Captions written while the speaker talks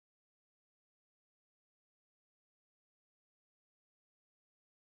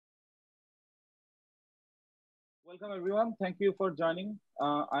Welcome everyone. Thank you for joining.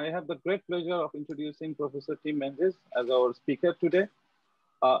 I have the great pleasure of introducing Professor Tim Menzies as our speaker today.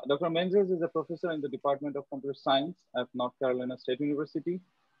 Dr. Menzies is a professor in the Department of Computer Science at North Carolina State University.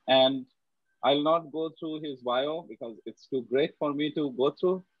 And I'll not go through his bio because it's too great for me to go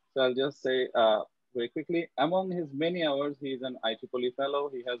through. So I'll just say very quickly, among his many hours, he is an IEEE fellow.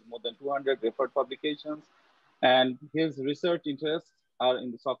 He has more than 200 referred publications. And his research interests are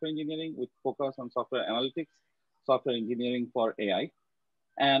in the software engineering with focus on software analytics, software engineering for AI.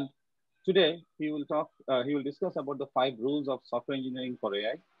 And today he will discuss about the 5 rules of software engineering for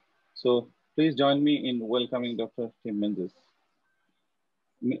AI. So please join me in welcoming Dr. Tim Menzies.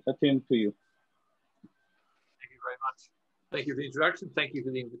 Tim, to you. Thank you very much. Thank you for the introduction. Thank you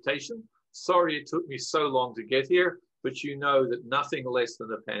for the invitation. Sorry it took me so long to get here, but you know that nothing less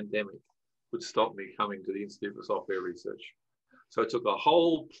than a pandemic would stop me coming to the Institute for Software Research. So it took a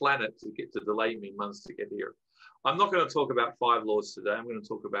whole planet to delay me months to get here. I'm not going to talk about 5 laws today. I'm going to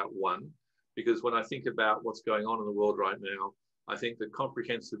talk about one, because when I think about what's going on in the world right now, I think that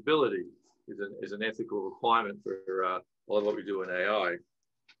comprehensibility is an ethical requirement for a lot of what we do in AI.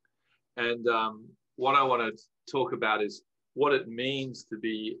 And what I want to talk about is what it means to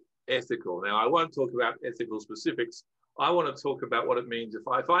be ethical. Now, I won't talk about ethical specifics. I want to talk about what it means if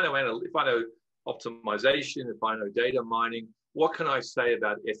I know optimization, if I know data mining, what can I say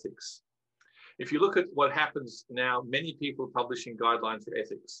about ethics? If you look at what happens now, many people are publishing guidelines for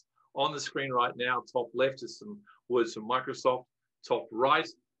ethics. On the screen right now, top left is some words from Microsoft, top right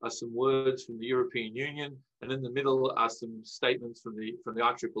are some words from the European Union, and in the middle are some statements from the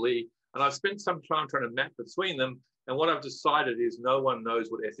IEEE. And I've spent some time trying to map between them, and what I've decided is no one knows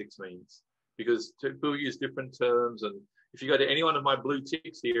what ethics means, because people use different terms, and if you go to any one of my blue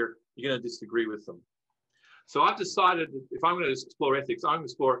ticks here, you're going to disagree with them. So I've decided that if I'm going to explore ethics, I'm going to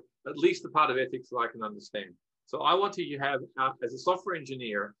explore at least the part of ethics that I can understand. So I want to have, as a software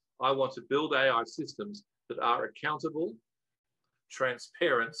engineer, I want to build AI systems that are accountable,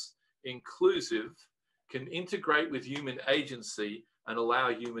 transparent, inclusive, can integrate with human agency and allow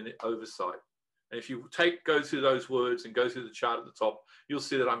human oversight. And if you go through those words and go through the chart at the top, you'll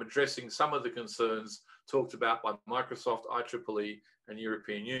see that I'm addressing some of the concerns talked about by Microsoft, IEEE, and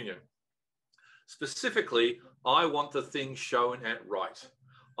European Union. Specifically, I want the thing shown at right.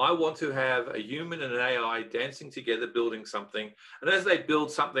 I want to have a human and an AI dancing together, building something. And as they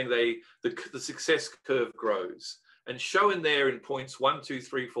build something, the success curve grows. And shown there in points 1, 2,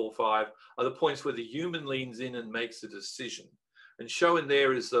 3, 4, 5 are the points where the human leans in and makes a decision. And shown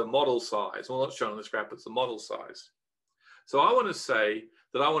there is the model size. Well, not shown on this graph, it's the model size. So I want to say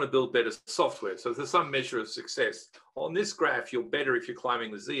that I want to build better software. So there's some measure of success. On this graph, you're better if you're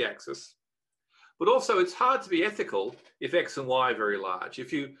climbing the z-axis. But also, it's hard to be ethical if X and Y are very large.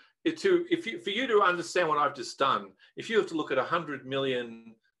 For you to understand what I've just done, if you have to look at 100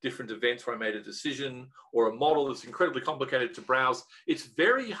 million different events where I made a decision or a model that's incredibly complicated to browse, it's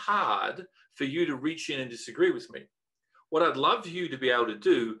very hard for you to reach in and disagree with me. What I'd love you to be able to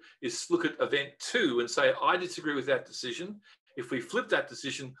do is look at event 2 and say, I disagree with that decision. If we flip that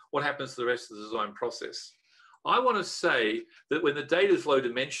decision, what happens to the rest of the design process? I want to say that when the data is low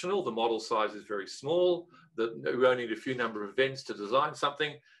dimensional, the model size is very small, that we only need a few number of events to design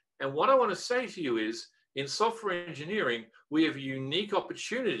something. And what I want to say to you is, in software engineering, we have a unique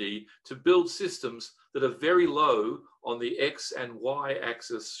opportunity to build systems that are very low on the X and Y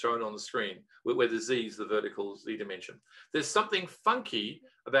axis shown on the screen, where the Z is the vertical Z dimension. There's something funky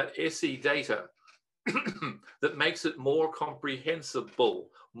about SE data that makes it more comprehensible,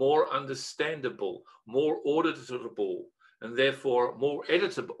 more understandable, more auditable, and therefore more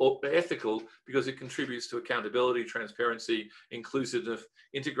editable or ethical, because it contributes to accountability, transparency, inclusiveness,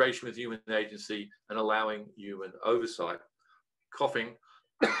 integration with human agency, and allowing human oversight. Coughing,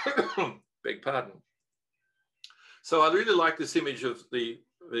 beg pardon. So I really like this image of a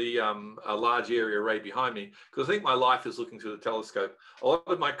large area array behind me, because I think my life is looking through the telescope. A lot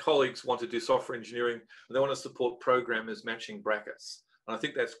of my colleagues want to do software engineering, and they want to support programmers matching brackets. And I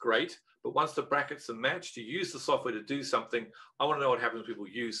think that's great. But once the brackets are matched, you use the software to do something. I want to know what happens when people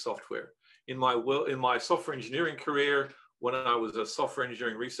use software. In my software engineering career, when I was a software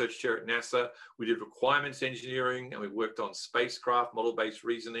engineering research chair at NASA, we did requirements engineering, and we worked on spacecraft, model-based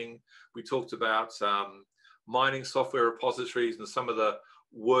reasoning. We talked about mining software repositories, and some of the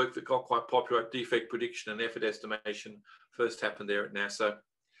work that got quite popular at defect prediction and effort estimation first happened there at NASA.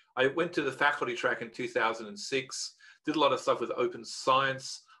 I went to the faculty track in 2006, did a lot of stuff with open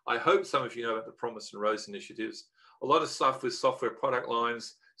science. I hope some of you know about the Promise and Rose initiatives. A lot of stuff with software product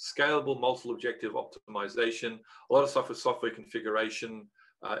lines, scalable multiple objective optimization, a lot of stuff with software configuration,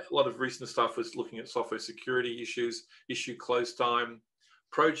 A lot of recent stuff was looking at software security issues, issue close time,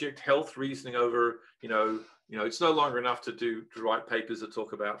 project health, reasoning over, it's no longer enough to write papers that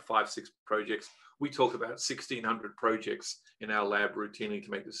talk about 5, 6 projects. We talk about 1,600 projects in our lab routinely to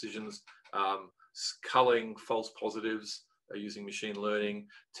make decisions, culling false positives using machine learning,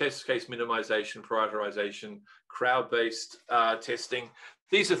 test case minimization, prioritization, crowd-based testing.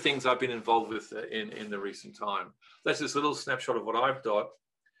 These are things I've been involved with in the recent time. That's just a little snapshot of what I've got.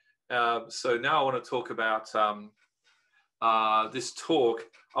 So now I want to talk about this talk.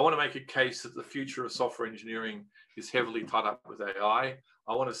 I want to make a case that the future of software engineering is heavily tied up with AI.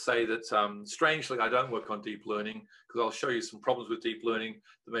 I want to say that, strangely, I don't work on deep learning because I'll show you some problems with deep learning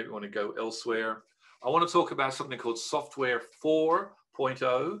that make me want to go elsewhere. I want to talk about something called software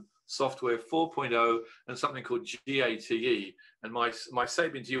 4.0, and something called GATE. And my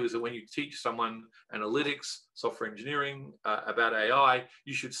statement to you is that when you teach someone analytics, software engineering, about AI,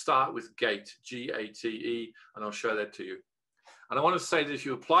 you should start with GATE, G-A-T-E, and I'll show that to you. And I want to say that if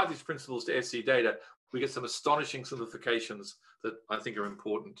you apply these principles to SE data, we get some astonishing simplifications that I think are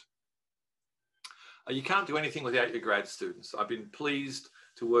important. You can't do anything without your grad students. I've been pleased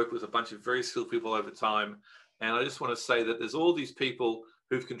to work with a bunch of very skilled people over time. And I just want to say that there's all these people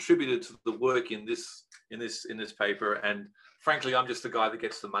who've contributed to the work in this paper. And frankly, I'm just the guy that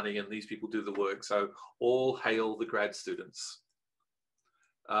gets the money and these people do the work. So all hail the grad students.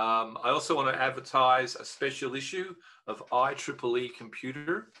 I also want to advertise a special issue of IEEE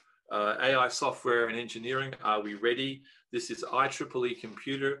Computer, AI Software and Engineering. Are we ready? This is IEEE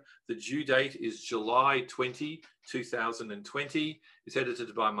Computer. The due date is July 20, 2020. It's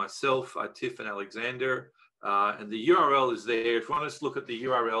edited by myself, Tiff and Alexander. And the URL is there. If you want to look at the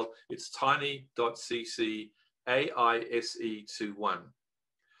URL, it's tiny.cc/AISE21.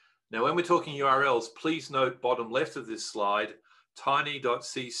 Now, when we're talking URLs, please note bottom left of this slide,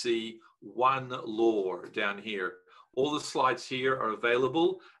 tiny.cc1law down here. All the slides here are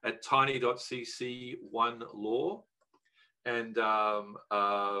available at tiny.cc1law. And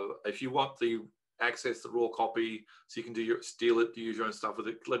if you want the access to the raw copy so you can steal it, use your own stuff with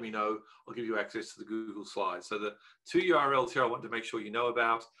it, let me know. I'll give you access to the Google slides. So the 2 URLs here I want to make sure you know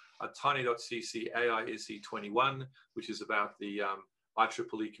about are tiny.cc/AISE21, which is about the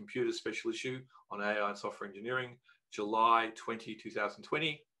IEEE Computer Special Issue on AI and Software Engineering, July 20,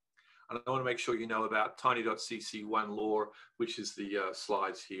 2020. And I want to make sure you know about tiny.cc1law, which is the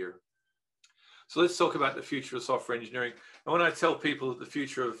slides here. So let's talk about the future of software engineering. And when I tell people that the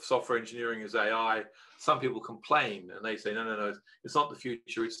future of software engineering is AI, some people complain and they say, no, it's not the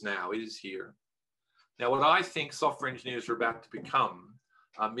future, it's now, it is here. Now, what I think software engineers are about to become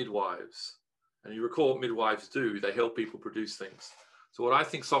are midwives. And you recall what midwives do, they help people produce things. So what I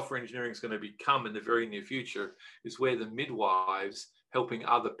think software engineering is going to become in the very near future is where the midwives helping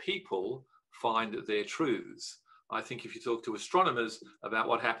other people find their truths. I think if you talk to astronomers about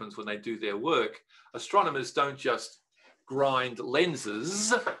what happens when they do their work, astronomers don't just grind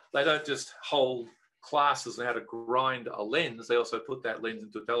lenses. They don't just hold classes on how to grind a lens. They also put that lens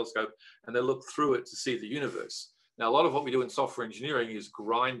into a telescope and they look through it to see the universe. Now, a lot of what we do in software engineering is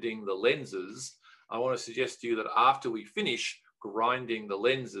grinding the lenses. I want to suggest to you that after we finish grinding the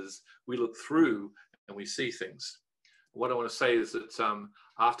lenses, we look through and we see things. What I want to say is that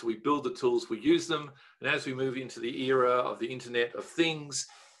after we build the tools, we use them. And as we move into the era of the Internet of Things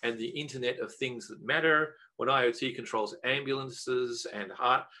and the Internet of Things that matter, when IoT controls ambulances and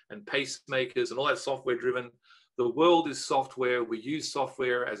heart and pacemakers and all that software driven, the world is software. We use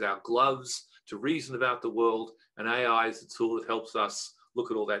software as our gloves to reason about the world. And AI is the tool that helps us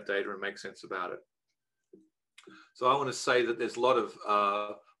look at all that data and make sense about it. So I want to say that there's a lot of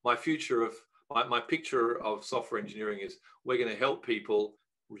my picture of software engineering is we're going to help people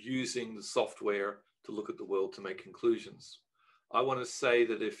using the software to look at the world to make conclusions. I want to say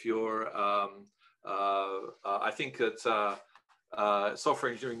that if you're, I think that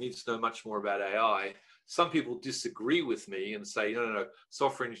software engineering needs to know much more about AI. Some people disagree with me and say, no,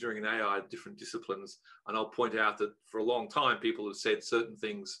 software engineering and AI are different disciplines. And I'll point out that for a long time, people have said certain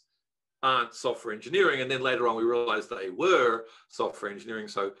things aren't software engineering, and then later on we realized they were software engineering.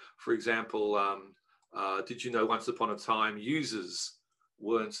 So for example, did you know once upon a time users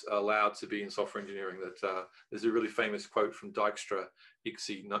weren't allowed to be in software engineering? That there's a really famous quote from Dijkstra,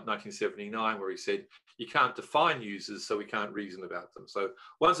 ICSI, 1979, where he said, you can't define users, so we can't reason about them. So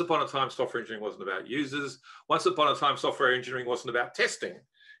once upon a time, software engineering wasn't about users. Once upon a time, software engineering wasn't about testing.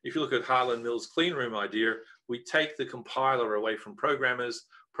 If you look at Harlan Mills' clean room idea, we take the compiler away from programmers.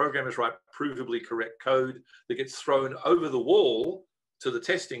 Programmers write provably correct code that gets thrown over the wall to the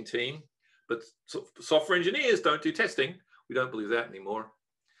testing team, but software engineers don't do testing. We don't believe that anymore.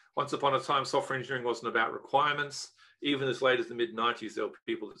 Once upon a time, software engineering wasn't about requirements. Even as late as the mid-90s, there were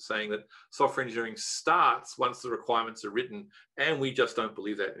people that saying that software engineering starts once the requirements are written, and we just don't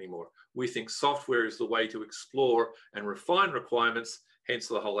believe that anymore. We think software is the way to explore and refine requirements, hence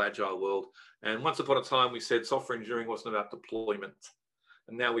the whole agile world. And once upon a time, we said software engineering wasn't about deployment.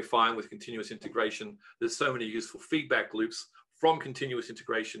 And now we find with continuous integration, there's so many useful feedback loops from continuous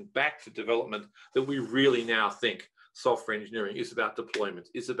integration back to development that we really now think software engineering is about deployment,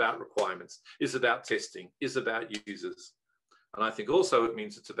 is about requirements, is about testing, is about users. And I think also it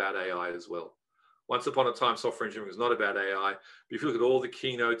means it's about AI as well. Once upon a time, software engineering was not about AI. But if you look at all the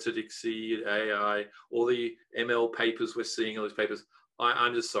keynotes at ICSI, AI, all the ML papers we're seeing, all those papers,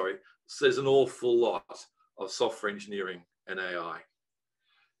 I'm just sorry, there's an awful lot of software engineering and AI.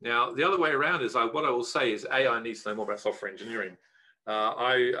 Now, the other way around is what I will say is AI needs to know more about software engineering.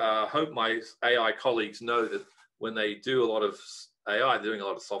 I hope my AI colleagues know that when they do a lot of AI, they're doing a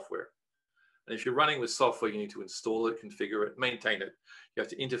lot of software. And if you're running with software, you need to install it, configure it, maintain it. You have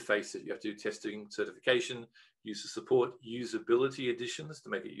to interface it. You have to do testing, certification, user support, usability additions to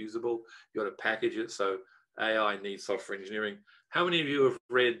make it usable. You got to package it. So AI needs software engineering. How many of you have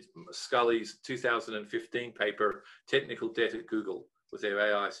read Scully's 2015 paper, Technical Debt at Google, with their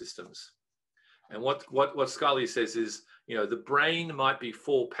AI systems? And what Scully says is, you know, the brain might be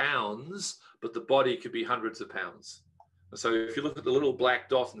 4 pounds, but the body could be hundreds of pounds. And so if you look at the little black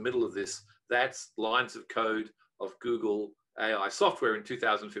dot in the middle of this, that's lines of code of Google AI software in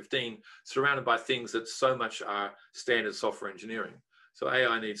 2015, surrounded by things that so much are standard software engineering. So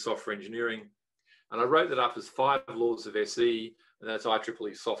AI needs software engineering. And I wrote that up as 5 laws of SE, and that's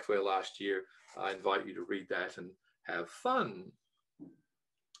IEEE software last year. I invite you to read that and have fun.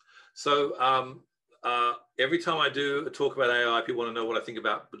 So every time I do a talk about AI, people want to know what I think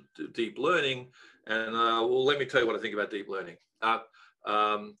about deep learning. And well, let me tell you what I think about deep learning.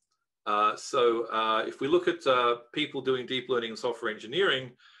 If we look at people doing deep learning and software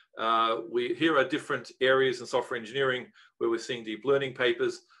engineering, here are different areas in software engineering where we're seeing deep learning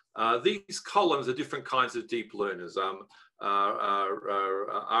papers. These columns are different kinds of deep learners,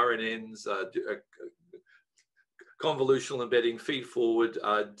 RNNs, convolutional embedding, feed forward.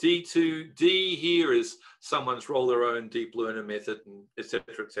 D2, D here is someone's roll their own deep learner method, and et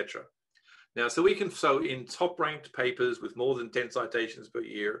cetera, et cetera. Now, so in top ranked papers with more than 10 citations per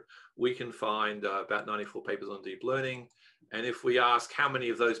year, we can find about 94 papers on deep learning. And if we ask how many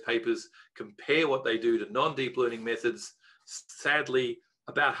of those papers compare what they do to non-deep learning methods, sadly,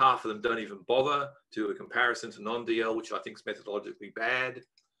 about half of them don't even bother to do a comparison to non-DL, which I think is methodologically bad.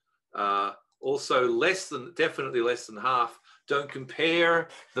 Also, definitely less than half don't compare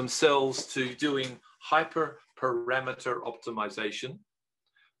themselves to doing hyperparameter optimization,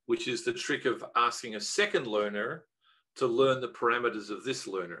 which is the trick of asking a second learner to learn the parameters of this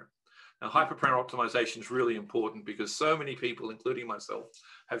learner. Now, hyperparameter optimization is really important because so many people, including myself,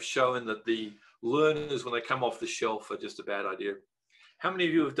 have shown that the learners, when they come off the shelf, are just a bad idea. How many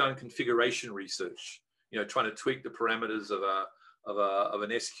of you have done configuration research? You know, trying to tweak the parameters of an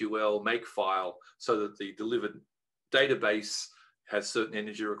SQL make file so that the delivered database has certain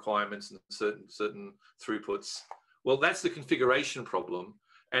energy requirements and certain throughputs. Well, that's the configuration problem.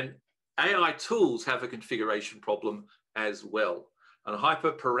 And AI tools have a configuration problem as well. And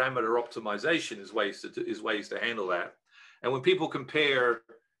hyperparameter optimization is ways to handle that. And when people compare,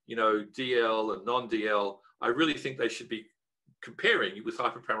 you know, DL and non-DL, I really think they should be comparing with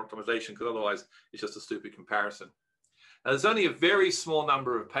hyperparameter optimization, because otherwise it's just a stupid comparison. Now, there's only a very small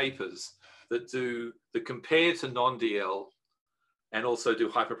number of papers that compare to non-DL and also do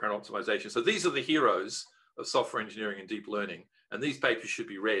hyperparameter optimization. So these are the heroes of software engineering and deep learning, and these papers should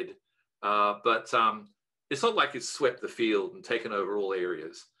be read. But it's not like it's swept the field and taken over all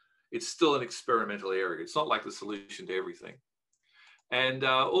areas. It's still an experimental area. It's not like the solution to everything. And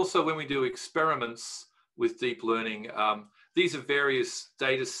also when we do experiments with deep learning, these are various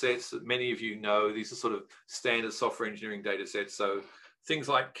data sets that many of you know. These are sort of standard software engineering data sets. So things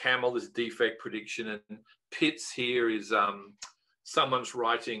like CAMEL is defect prediction, and PITS here is someone's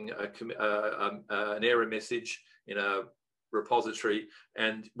writing an error message in a repository,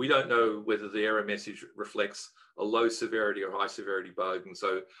 and we don't know whether the error message reflects a low severity or high severity bug. And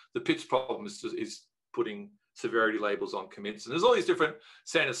so the PITS problem is putting severity labels on commits. And there's all these different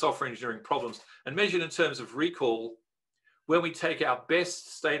standard software engineering problems, and measured in terms of recall. When we take our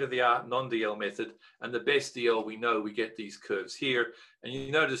best state-of-the-art non-DL method and the best DL we know, we get these curves here. And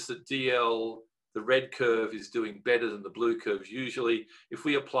you notice that DL, the red curve, is doing better than the blue curves usually. If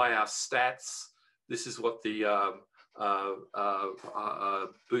we apply our stats, this is what the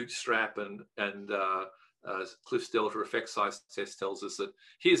Bootstrap and Cliff's delta effect size test tells us that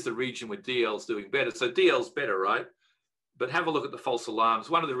here's the region where DL's doing better. So DL's better, right? But have a look at the false alarms.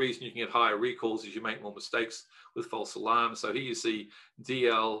 One of the reasons you can get higher recalls is you make more mistakes with false alarms. So here you see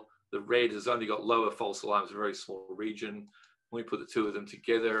DL, the red has only got lower false alarms, a very small region. When we put the two of them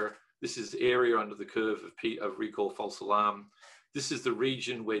together, this is the area under the curve of recall false alarm. This is the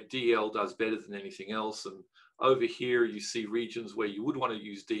region where DL does better than anything else. And over here, you see regions where you would want to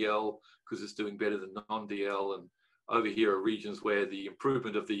use DL because it's doing better than non-DL. And over here are regions where the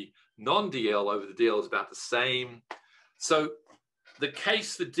improvement of the non-DL over the DL is about the same. So the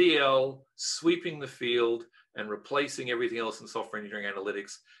case for DL sweeping the field and replacing everything else in software engineering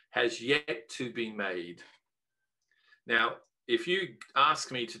analytics has yet to be made. Now, if you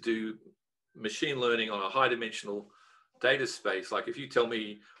ask me to do machine learning on a high dimensional data space, like if you tell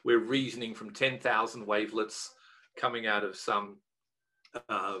me we're reasoning from 10,000 wavelets coming out of some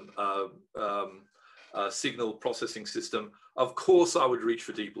signal processing system, of course I would reach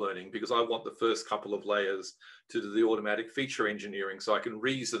for deep learning because I want the first couple of layers to do the automatic feature engineering so I can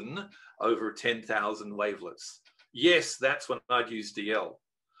reason over 10,000 wavelets. Yes, that's when I'd use DL.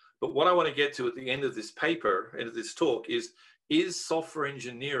 But what I want to get to at the end of this paper, end of this talk, is software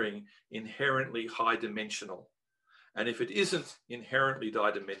engineering inherently high dimensional? And if it isn't inherently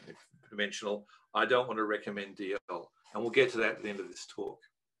dimensional, I don't want to recommend DL. And we'll get to that at the end of this talk.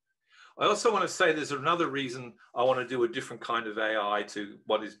 I also want to say there's another reason I want to do a different kind of AI to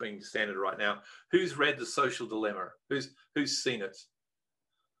what is being standard right now. Who's read The Social Dilemma? Who's seen it?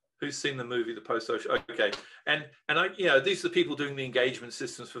 Who's seen the movie, The Post-Social? Okay, and I, you know, these are the people doing the engagement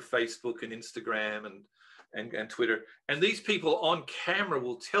systems for Facebook and Instagram and Twitter. And these people on camera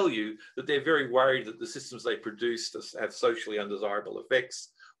will tell you that they're very worried that the systems they produce have socially undesirable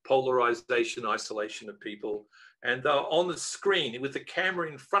effects, polarization, isolation of people. And on the screen, with the camera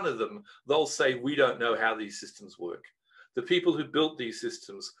in front of them, they'll say, we don't know how these systems work. The people who built these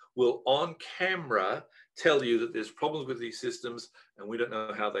systems will on camera tell you that there's problems with these systems and we don't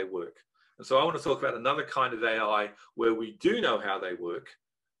know how they work. And so I want to talk about another kind of AI where we do know how they work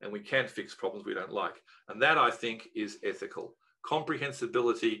and we can fix problems we don't like. And that, I think, is ethical.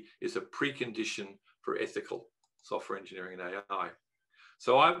 Comprehensibility is a precondition for ethical software engineering and AI.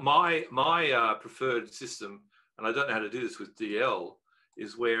 So my preferred system, and I don't know how to do this with DL,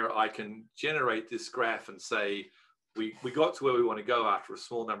 is where I can generate this graph and say, we got to where we want to go after a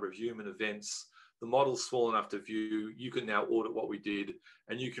small number of human events. The model's small enough to view. You can now audit what we did,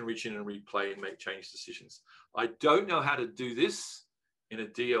 and you can reach in and replay and make change decisions. I don't know how to do this in a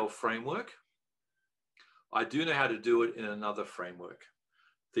DL framework. I do know how to do it in another framework.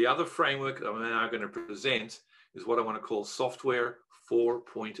 The other framework I'm now going to present is what I want to call software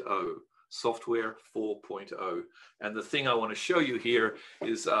 4.0. Software 4.0. And the thing I want to show you here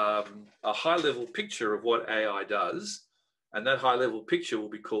is a high-level picture of what AI does. And that high-level picture will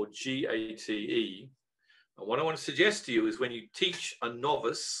be called GATE. And what I want to suggest to you is when you teach a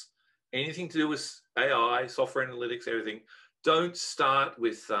novice anything to do with AI, software analytics, everything, don't start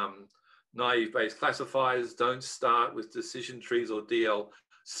with naive Bayes classifiers. Don't start with decision trees or DL.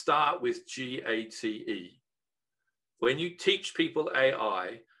 Start with GATE. When you teach people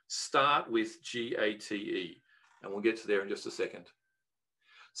AI, start with GATE, and we'll get to there in just a second.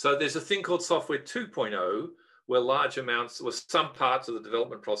 So there's a thing called software 2.0, where large amounts, or some parts of the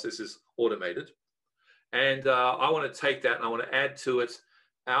development process is automated. And I want to take that and I want to add to it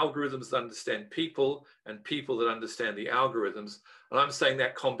algorithms that understand people and people that understand the algorithms. And I'm saying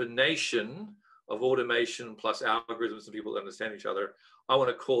that combination of automation plus algorithms and people that understand each other, I want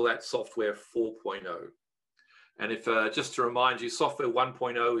to call that software 4.0. And if just to remind you, software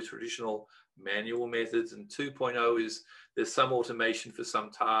 1.0 is traditional manual methods, and 2.0 is there's some automation for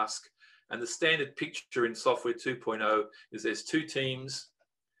some task. And the standard picture in software 2.0 is there's two teams.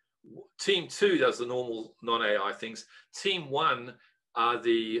 Team 2 does the normal non-AI things. Team 1 are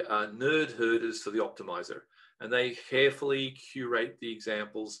the nerd herders for the optimizer. And they carefully curate the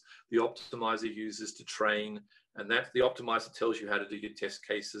examples the optimizer uses to train. And that the optimizer tells you how to do your test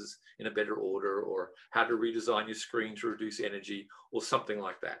cases in a better order, or how to redesign your screen to reduce energy, or something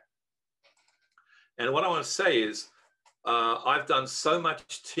like that. And what I want to say is, I've done so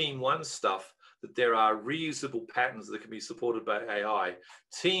much Team 1 stuff that there are reusable patterns that can be supported by AI.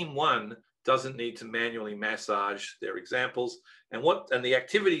 Team 1 doesn't need to manually massage their examples. And the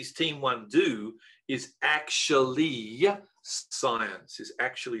activities Team 1 do is actually science, is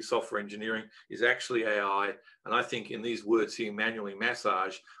actually software engineering, is actually AI. And I think in these words here, manually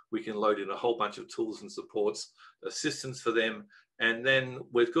massage, we can load in a whole bunch of tools and supports, assistance for them. And then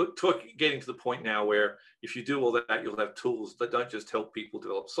we're getting to the point now where if you do all that, you'll have tools that don't just help people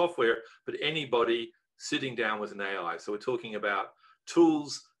develop software, but anybody sitting down with an AI. So we're talking about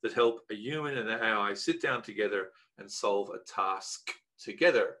tools that help a human and an AI sit down together and solve a task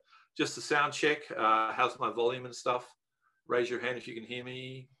together. Just a sound check. How's my volume and stuff? Raise your hand if you can hear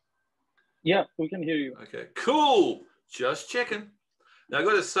me. Yeah, we can hear you. Okay, cool. Just checking. Now, I've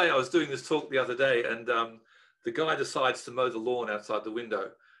got to say, I was doing this talk the other day, and the guy decides to mow the lawn outside the window.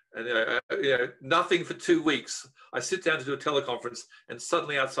 And nothing for 2 weeks. I sit down to do a teleconference, and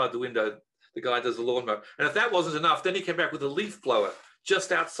suddenly outside the window, the guy does a lawnmower. And if that wasn't enough, then he came back with a leaf blower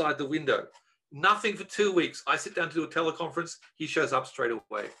just outside the window. Nothing for 2 weeks. I sit down to do a teleconference. He shows up straight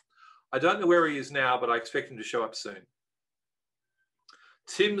away. I don't know where he is now, but I expect him to show up soon.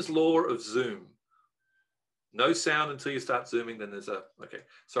 Tim's law of Zoom. No sound until you start zooming, then there's a, okay,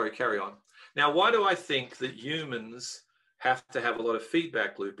 sorry, carry on. Now, why do I think that humans have to have a lot of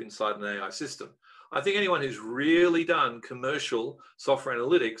feedback loop inside an AI system? I think anyone who's really done commercial software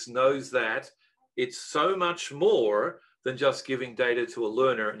analytics knows that it's so much more than just giving data to a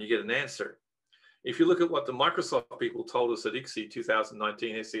learner and you get an answer. If you look at what the Microsoft people told us at ICSI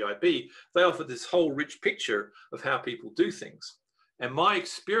 2019 SEIP, they offered this whole rich picture of how people do things. And my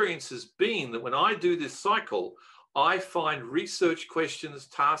experience has been that when I do this cycle, I find research questions,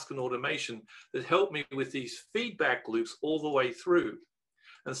 tasks, and automation that help me with these feedback loops all the way through.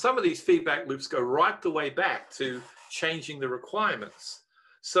 And some of these feedback loops go right the way back to changing the requirements.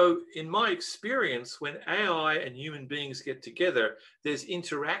 So in my experience, when AI and human beings get together, there's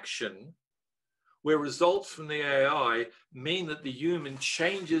interaction where results from the AI mean that the human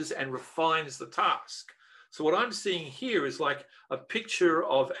changes and refines the task. So what I'm seeing here is like a picture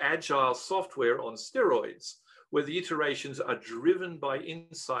of agile software on steroids, where the iterations are driven by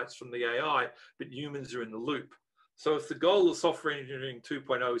insights from the AI, but humans are in the loop. So if the goal of software engineering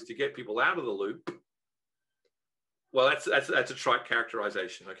 2.0 is to get people out of the loop, well, that's a trite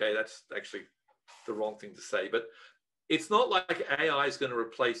characterization, okay? That's actually the wrong thing to say, but it's not like AI is going to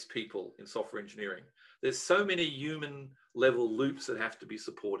replace people in software engineering. There's so many human level loops that have to be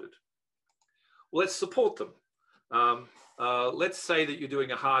supported. Well, let's support them. Let's say that you're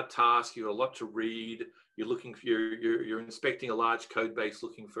doing a hard task, you've got a lot to read, you're looking for, you're inspecting a large code base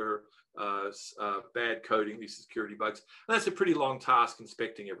looking for bad coding, these security bugs. And that's a pretty long task,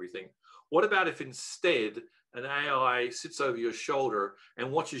 inspecting everything. What about if instead an AI sits over your shoulder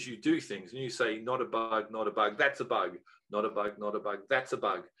and watches you do things and you say, not a bug, not a bug, that's a bug, not a bug, not a bug, that's a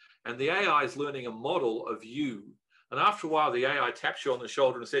bug. And the AI is learning a model of you. And after a while, the AI taps you on the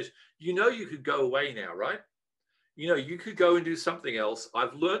shoulder and says, you know, you could go away now, right? You know, you could go and do something else.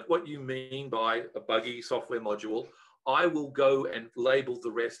 I've learned what you mean by a buggy software module. I will go and label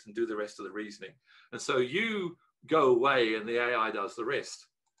the rest and do the rest of the reasoning. And so you go away and the AI does the rest.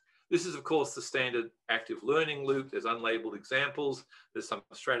 This is, of course, the standard active learning loop. There's unlabeled examples. There's some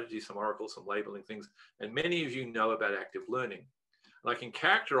strategy, some Oracle, some labeling things. And many of you know about active learning. And I can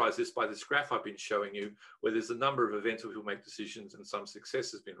characterize this by this graph I've been showing you, where there's a number of events where people make decisions and some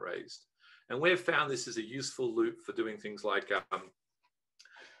success has been raised. And we've found this is a useful loop for doing things like,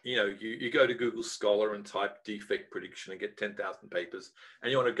 you know, you go to Google Scholar and type defect prediction and get 10,000 papers,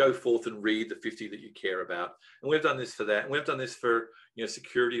 and you want to go forth and read the 50 that you care about. And we've done this for that. And we've done this for, you know,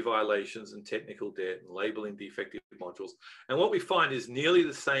 security violations and technical debt and labeling defective modules. And what we find is nearly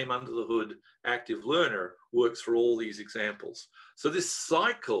the same under the hood active learner works for all these examples. So this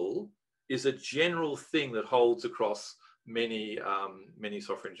cycle is a general thing that holds across many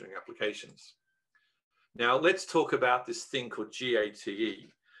software engineering applications. Now let's talk about this thing called GATE.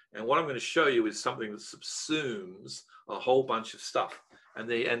 And what I'm going to show you is something that subsumes a whole bunch of stuff. And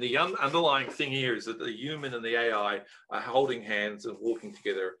the underlying thing here is that the human and the AI are holding hands and walking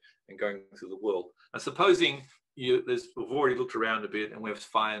together and going through the world. And supposing we've already looked around a bit and we've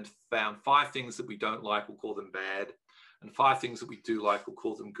found 5 things that we don't like, we'll call them bad. And 5 things that we do like, we'll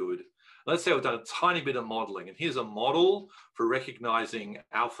call them good. Let's say we've done a tiny bit of modeling. And here's a model for recognizing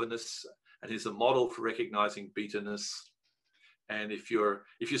alphaness. And here's a model for recognizing beta-ness. And if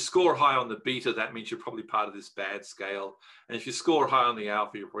you score high on the beta, that means you're probably part of this bad scale. And if you score high on the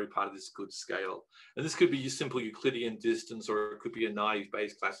alpha, you're probably part of this good scale. And this could be a simple Euclidean distance, or it could be a naive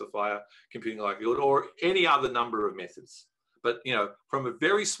Bayes classifier, computing likelihood, or any other number of methods. But, you know, from a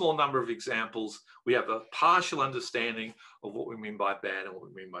very small number of examples, we have a partial understanding of what we mean by bad and what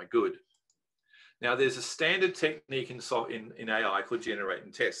we mean by good. Now, there's a standard technique in AI called generate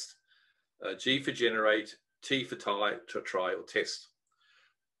and test. G for generate, T for try or test.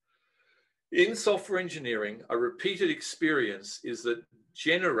 In software engineering, a repeated experience is that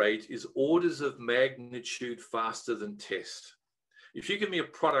generate is orders of magnitude faster than test. If you give me a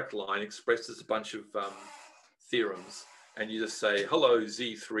product line expressed as a bunch of theorems, and you just say, hello,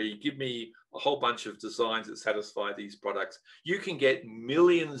 Z3, give me a whole bunch of designs that satisfy these products. You can get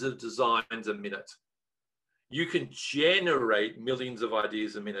millions of designs a minute. You can generate millions of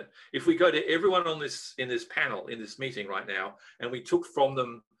ideas a minute. If we go to everyone on this, in this panel, in this meeting right now, and we took from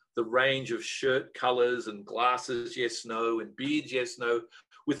them the range of shirt colors and glasses, yes, no, and beards, yes, no,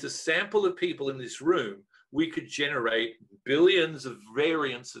 with the sample of people in this room, we could generate billions of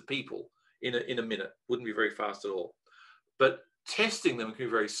variants of people in a minute. Wouldn't be very fast at all. But testing them can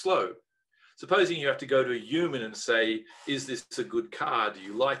be very slow. Supposing you have to go to a human and say, is this a good car? Do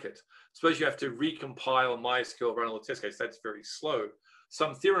you like it? Suppose you have to recompile MySQL, run all the test case. That's very slow.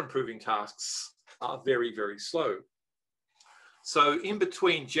 Some theorem proving tasks are very, very slow. So in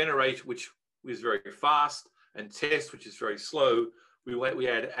between generate, which is very fast, and test, which is very slow, we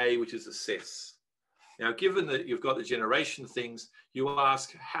add A, which is assess. Now, given that you've got the generation things, you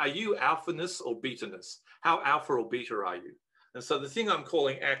ask, are you alphaness or betaness? How alpha or beta are you? And so the thing I'm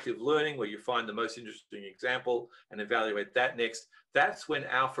calling active learning, where you find the most interesting example and evaluate that next, that's when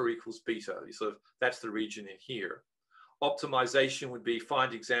alpha equals beta. That's the region in here. Optimization would be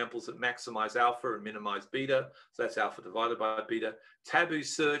find examples that maximize alpha and minimize beta. So that's alpha divided by beta. Taboo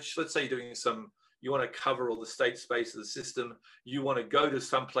search, let's say you're doing you want to cover all the state space of the system. You want to go to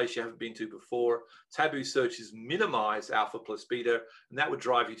some place you haven't been to before. Taboo search is minimize alpha plus beta, and that would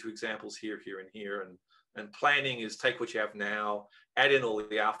drive you to examples here, here, and here. And planning is take what you have now, add in all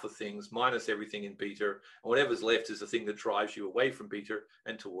the alpha things, minus everything in beta, and whatever's left is the thing that drives you away from beta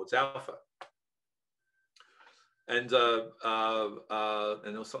and towards alpha. And there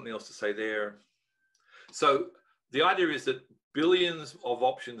was something else to say there. So the idea is that billions of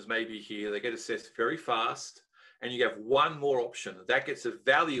options may be here. They get assessed very fast, and you have one more option that gets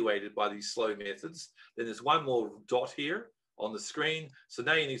evaluated by these slow methods. Then there's one more dot here on the screen. So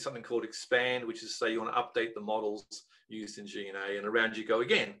now you need something called expand, which is say you want to update the models used in G&A, and around you go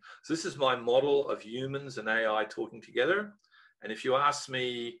again. So this is my model of humans and AI talking together. And if you ask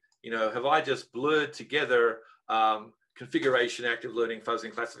me, have I just blurred together configuration, active learning,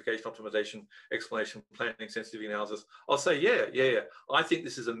 fuzzing, classification, optimization, explanation, planning, sensitivity analysis? I'll say, yeah. I think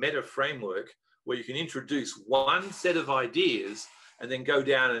this is a meta framework where you can introduce one set of ideas and then go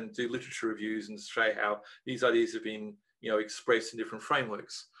down and do literature reviews and say how these ideas have been expressed in different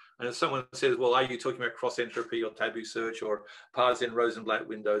frameworks. And if someone says, well, are you talking about cross entropy or taboo search or Parzen Rosenblatt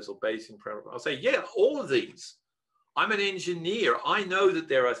windows or Bayesian parameters? I'll say, yeah, all of these. I'm an engineer. I know that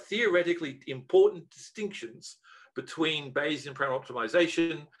there are theoretically important distinctions between Bayesian parameter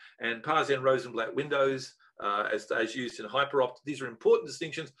optimization and Parzen Rosenblatt windows as used in HyperOpt. These are important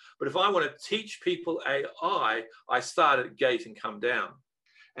distinctions. But if I want to teach people AI, I start at gate and come down.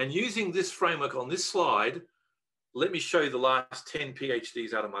 And using this framework on this slide, let me show you the last 10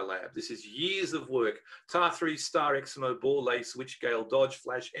 PhDs out of my lab. This is years of work. TAR3, STAR, XMO, Ball, Lace, Switchgale, Dodge,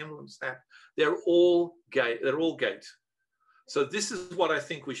 Flash, Emblem, Snap. They're all gate. So this is what I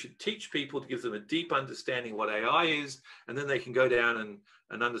think we should teach people to give them a deep understanding what AI is, and then they can go down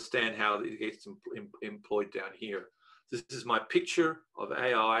and understand how it gets employed down here. This is my picture of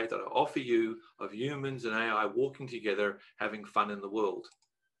AI that I offer you of humans and AI walking together, having fun in the world.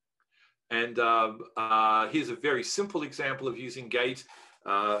 And here's a very simple example of using gate.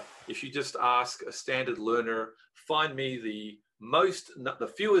 If you just ask a standard learner, find me the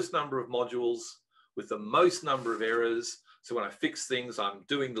fewest number of modules with the most number of errors. So when I fix things, I'm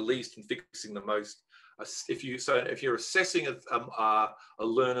doing the least and fixing the most. If you're assessing a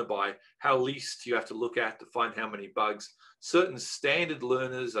learner by how least you have to look at to find how many bugs, certain standard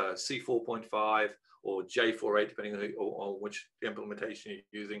learners, C4.5 or J48, depending on which implementation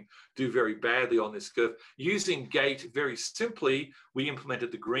you're using, do very badly on this curve. Using gate, very simply, we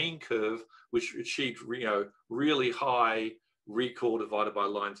implemented the green curve, which achieved really high recall divided by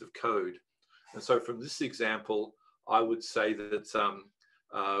lines of code. And so from this example, I would say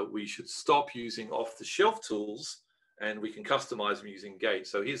that we should stop using off-the-shelf tools, and we can customize them using gate.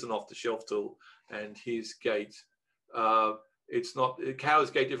 So here's an off-the-shelf tool, and here's gate. It's not, how is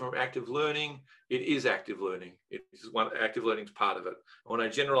gate different from active learning? It is active learning. Active learning is part of it. When I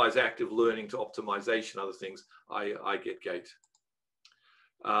generalize active learning to optimization, other things, I get gate.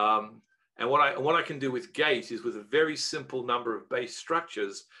 And what I can do with gate is, with a very simple number of base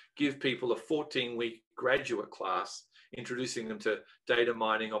structures, give people a 14-week graduate class, introducing them to data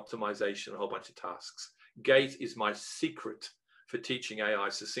mining, optimization, a whole bunch of tasks. Gate is my secret for teaching AI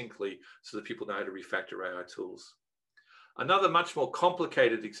succinctly so that people know how to refactor AI tools. Another much more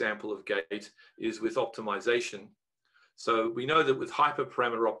complicated example of gate is with optimization. So we know that with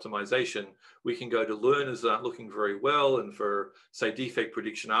hyperparameter optimization, we can go to learners that aren't looking very well, and for, say, defect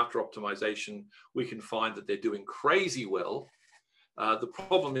prediction after optimization, we can find that they're doing crazy well. The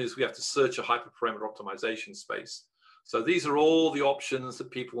problem is we have to search a hyperparameter optimization space. So these are all the options that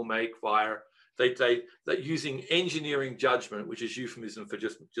people make via, they using engineering judgment, which is euphemism for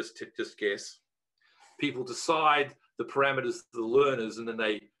just guess. People decide the parameters of the learners, and then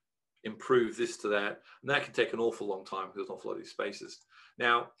they improve this to that. And that can take an awful long time because there's an awful lot of these spaces.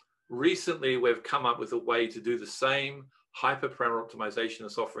 Now, recently we've come up with a way to do the same hyperparameter optimization in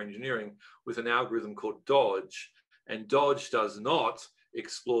software engineering with an algorithm called Dodge. And Dodge does not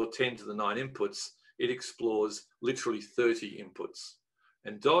explore 10 to the 9 inputs. It explores literally 30 inputs.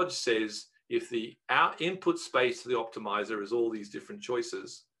 And Dodge says if the input space to the optimizer is all these different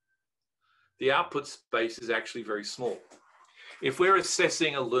choices, the output space is actually very small. If we're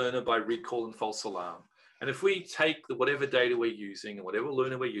assessing a learner by recall and false alarm, and if we take whatever data we're using and whatever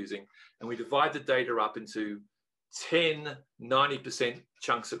learner we're using, and we divide the data up into 10, 90%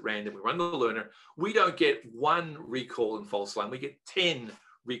 chunks at random, we run the learner, we don't get 1 recall and false alarm, we get 10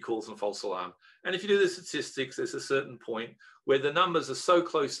 recalls and false alarm. And if you do the statistics, there's a certain point where the numbers are so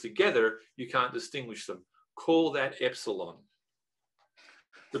close together, you can't distinguish them. Call that epsilon.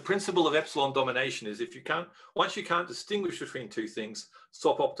 The principle of epsilon domination is once you can't distinguish between two things,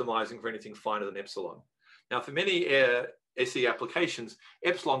 stop optimizing for anything finer than epsilon. Now, for many SE applications,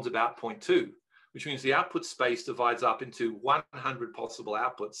 epsilon's about 0.2, which means the output space divides up into 100 possible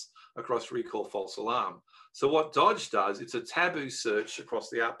outputs across recall false alarm. So what Dodge does, it's a taboo search across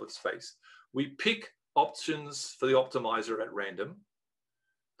the output space. We pick options for the optimizer at random.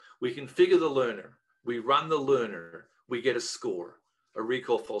 We configure the learner. We run the learner. We get a score, a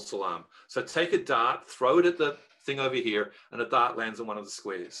recall false alarm. So take a dart, throw it at the thing over here, and a dart lands on one of the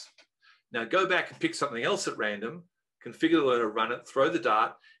squares. Now go back and pick something else at random, configure the learner, run it, throw the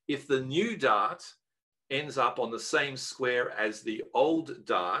dart. If the new dart ends up on the same square as the old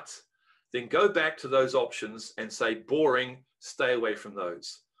dart, then go back to those options and say, boring, stay away from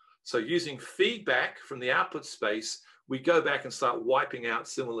those. So using feedback from the output space, we go back and start wiping out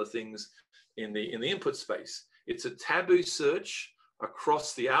similar things in the input space. It's a taboo search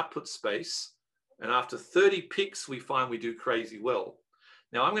across the output space. And after 30 picks, we find we do crazy well.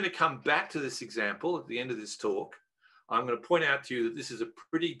 Now I'm going to come back to this example at the end of this talk. I'm going to point out to you that this is a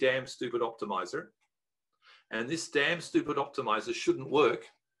pretty damn stupid optimizer. And this damn stupid optimizer shouldn't work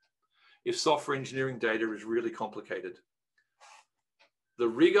if software engineering data is really complicated. The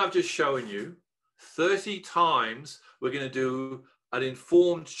rig I've just shown you, 30 times we're going to do an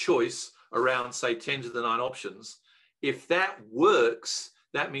informed choice around, say, 10 to the 9 options. If that works,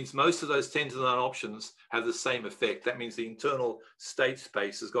 that means most of those 10 to the 9 options have the same effect. That means the internal state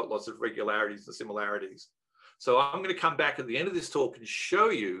space has got lots of regularities and similarities. So I'm going to come back at the end of this talk and show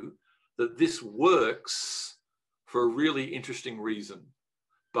you that this works for a really interesting reason.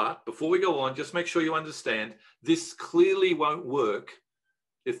 But before we go on, just make sure you understand this clearly won't work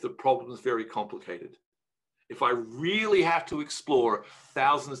if the problem is very complicated. If I really have to explore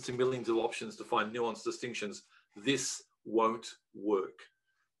thousands to millions of options to find nuanced distinctions, this won't work.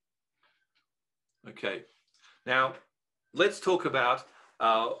 Okay, now let's talk about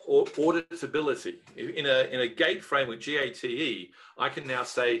auditability. In a GATE framework, G-A-T-E, I can now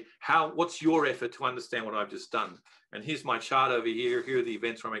say, what's your effort to understand what I've just done? And here's my chart over here. Here are the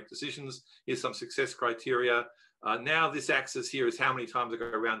events where I make decisions. Here's some success criteria. Now this axis here is how many times I go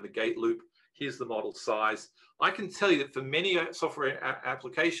around the gate loop. Here's the model size. I can tell you that for many software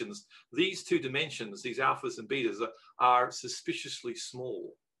applications, these two dimensions, these alphas and betas, are suspiciously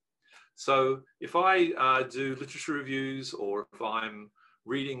small. So if I do literature reviews, or if I'm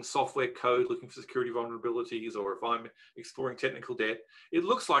reading software code looking for security vulnerabilities, or if I'm exploring technical debt, it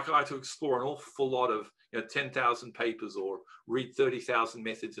looks like I have to explore an awful lot of 10,000 papers, or read 30,000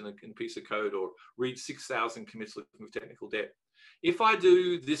 methods in a piece of code, or read 6,000 commits looking for technical debt. If I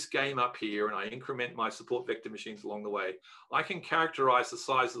do this game up here and I increment my support vector machines along the way, I can characterize the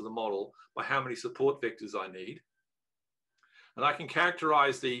size of the model by how many support vectors I need. And I can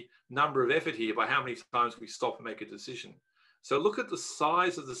characterize the number of effort here by how many times we stop and make a decision. So look at the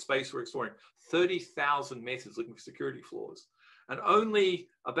size of the space we're exploring, 30,000 methods looking for security flaws. And only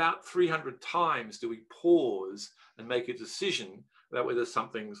about 300 times do we pause and make a decision about whether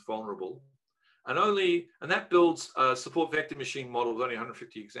something's vulnerable. And that builds a support vector machine model with only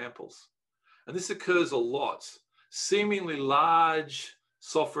 150 examples. And this occurs a lot. Seemingly large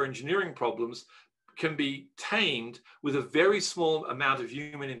software engineering problems can be tamed with a very small amount of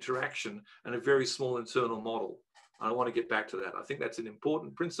human interaction and a very small internal model. I want to get back to that. I think that's an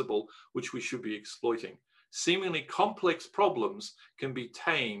important principle which we should be exploiting. Seemingly complex problems can be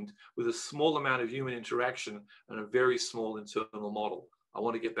tamed with a small amount of human interaction and a very small internal model. I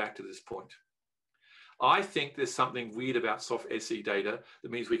want to get back to this point. I think there's something weird about soft SE data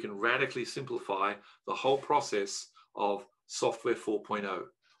that means we can radically simplify the whole process of software 4.0.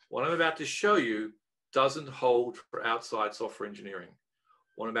 What I'm about to show you doesn't hold for outside software engineering.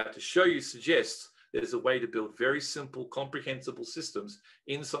 What I'm about to show you suggests there's a way to build very simple, comprehensible systems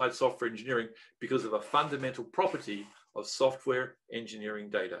inside software engineering because of a fundamental property of software engineering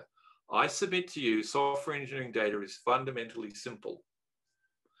data. I submit to you, software engineering data is fundamentally simple,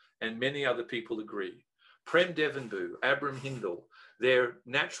 and many other people agree. Prem Devenbu, Abram Hindle, their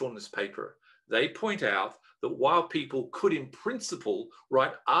naturalness paper, they point out that while people could in principle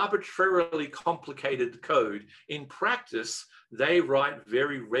write arbitrarily complicated code, in practice, they write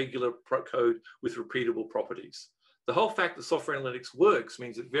very regular code with repeatable properties. The whole fact that software analytics works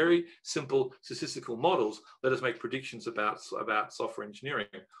means that very simple statistical models let us make predictions about software engineering.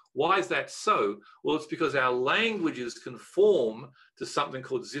 Why is that so? Well, it's because our languages conform to something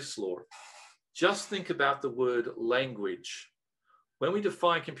called Zipf's law. Just think about the word language. When we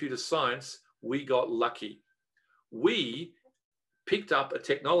define computer science, we got lucky. We picked up a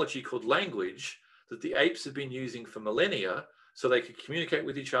technology called language that the apes have been using for millennia so they could communicate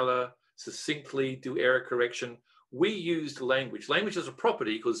with each other succinctly, do error correction. We used language. Language is a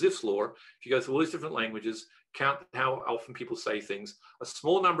property called Zipf's law. If you go through all these different languages, count how often people say things. A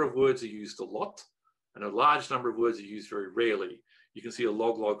small number of words are used a lot, and a large number of words are used very rarely. You can see a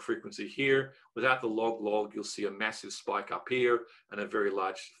log-log frequency here. Without the log-log, you'll see a massive spike up here and a very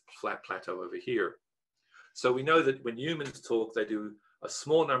large flat plateau over here. So we know that when humans talk, they do a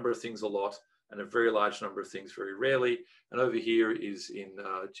small number of things a lot and a very large number of things very rarely. And over here is in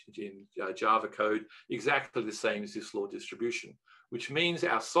Java code, exactly the same as this law distribution, which means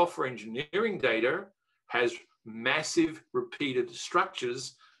our software engineering data has massive repeated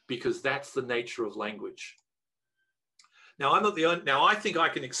structures because that's the nature of language. Now, I'm not the only, now I think I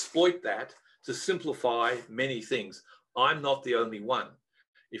can exploit that to simplify many things. I'm not the only one.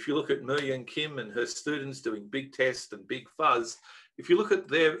 If you look at Myung Kim and her students doing big test and big fuzz, if you look at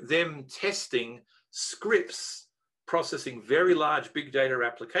them testing scripts, processing very large big data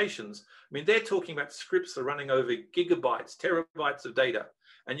applications, I mean, they're talking about scripts that are running over gigabytes, terabytes of data.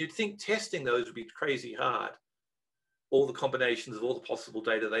 And you'd think testing those would be crazy hard. All the combinations of all the possible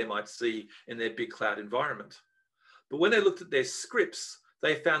data they might see in their big cloud environment. But when they looked at their scripts,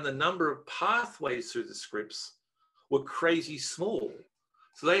 they found the number of pathways through the scripts were crazy small.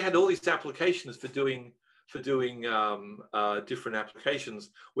 So they had all these applications for doing different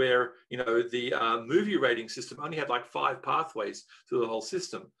applications where, you know, the movie rating system only had like 5 pathways through the whole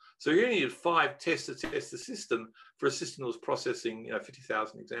system. So you only needed 5 tests to test the system for a system that was processing, you know,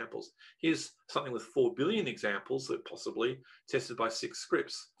 50,000 examples. Here's something with 4 billion examples that possibly tested by 6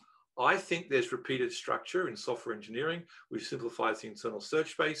 scripts. I think there's repeated structure in software engineering, which simplifies the internal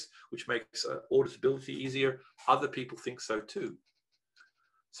search space, which makes auditability easier. Other people think so too.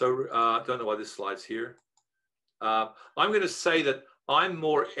 So I don't know why this slide's here. I'm going to say that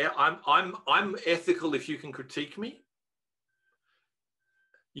I'm ethical if you can critique me.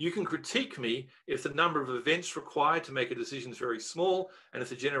 You can critique me if the number of events required to make a decision is very small and if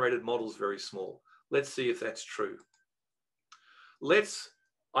the generated model is very small. Let's see if that's true.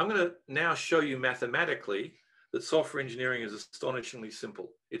 I'm going to now show you mathematically that software engineering is astonishingly simple.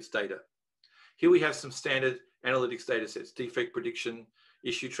 It's data. Here we have some standard analytics data sets, defect prediction,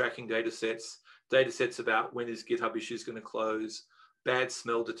 issue tracking data sets about when is GitHub issues going to close, bad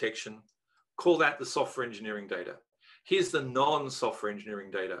smell detection. Call that the software engineering data. Here's the non-software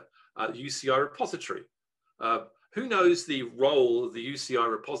engineering data, UCI repository. Who knows the role of the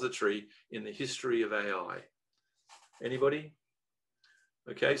UCI repository in the history of AI? Anybody?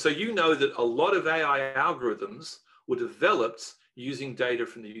 Okay, so you know that a lot of AI algorithms were developed using data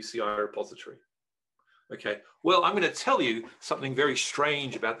from the UCI repository. Okay, well, I'm going to tell you something very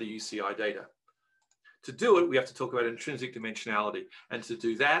strange about the UCI data. To do it, we have to talk about intrinsic dimensionality. And to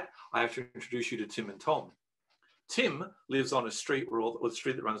do that, I have to introduce you to Tim and Tom. Tim lives on a street or the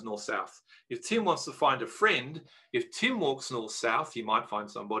street that runs north-south. If Tim wants to find a friend, if Tim walks north-south, he might find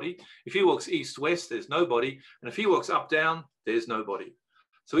somebody. If he walks east-west, there's nobody. And if he walks up-down, there's nobody.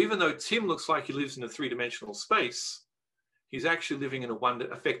 So even though Tim looks like he lives in a 3-dimensional space, he's actually living in a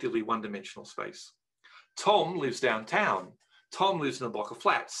effectively 1-dimensional space. Tom lives downtown. Tom lives in a block of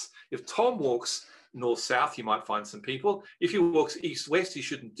flats. If Tom walks north-south, he might find some people. If he walks east-west, he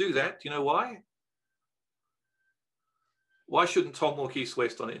shouldn't do that. Do you know why? Why shouldn't Tom walk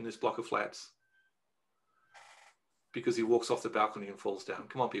east-west in this block of flats? because he walks off the balcony and falls down.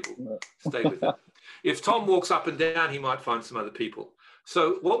 Come on, people, stay with it. If Tom walks up and down, he might find some other people.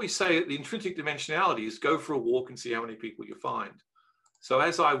 So what we say at the intrinsic dimensionality is go for a walk and see how many people you find. So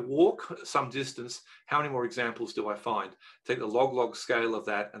as I walk some distance, how many more examples do I find? Take the log scale of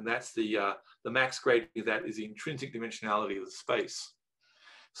that, and that's the max grading of that is the intrinsic dimensionality of the space.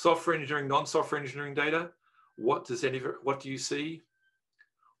 Software engineering, non-software engineering data, what do you see?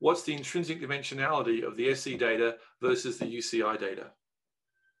 What's the intrinsic dimensionality of the SE data versus the UCI data?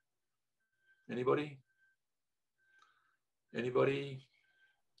 Anybody? Anybody?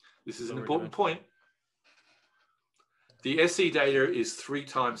 This is an important point. The SE data is 3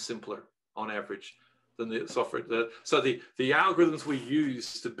 times simpler on average than the software. So the algorithms we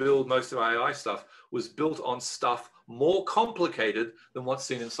use to build most of our AI stuff was built on stuff more complicated than what's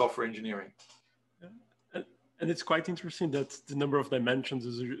seen in software engineering. And it's quite interesting that the number of dimensions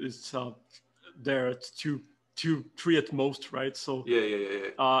is there at 2, 3 at most, right? So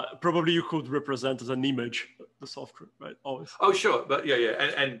yeah. Probably you could represent as an image the software, right? Always. Oh, sure, but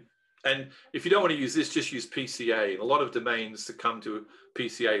and if you don't want to use this, just use PCA. A lot of domains succumb to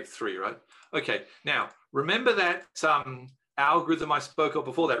PCA of 3, right? Okay, now remember that algorithm I spoke of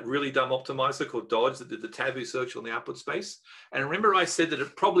before, that really dumb optimizer called Dodge that did the taboo search on the output space? And remember I said that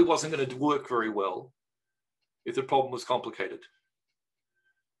it probably wasn't going to work very well if the problem was complicated.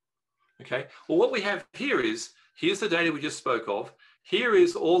 Okay, well, what we have here is, here's the data we just spoke of. Here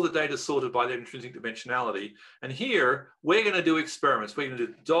is all the data sorted by their intrinsic dimensionality. And here, we're going to do experiments. We're going to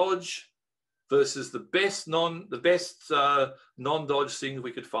do Dodge versus the best non-Dodge things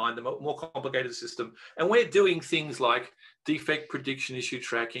we could find, the more complicated system. And we're doing things like defect prediction, issue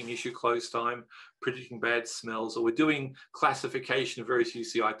tracking, issue close time, predicting bad smells, or we're doing classification of various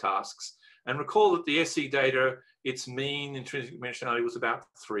UCI tasks. And recall that the SE data, its mean intrinsic dimensionality was about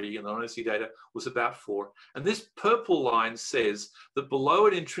 3, and the non-SE data was about 4. And this purple line says that below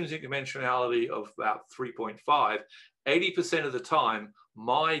an intrinsic dimensionality of about 3.5, 80% of the time,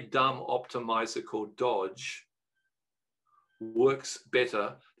 my dumb optimizer called Dodge works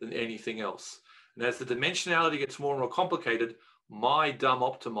better than anything else. And as the dimensionality gets more and more complicated, my dumb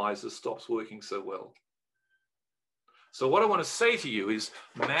optimizer stops working so well. So what I want to say to you is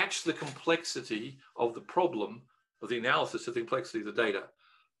match the complexity of the problem of the analysis to the complexity of the data.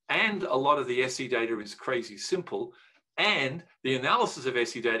 And a lot of the SE data is crazy simple, and the analysis of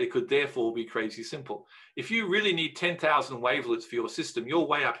SE data could therefore be crazy simple. If you really need 10,000 wavelets for your system, you're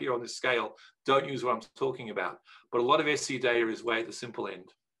way up here on this scale. Don't use what I'm talking about. But a lot of SE data is way at the simple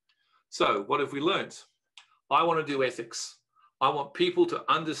end. So what have we learned? I want to do ethics. I want people to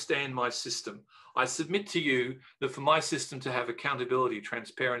understand my system. I submit to you that for my system to have accountability,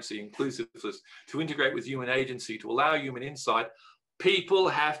 transparency, inclusiveness, to integrate with human agency, to allow human insight, people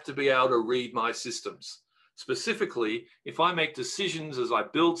have to be able to read my systems. Specifically, if I make decisions as I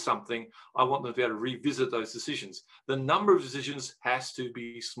build something, I want them to be able to revisit those decisions. The number of decisions has to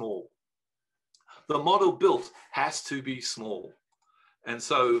be small. The model built has to be small. And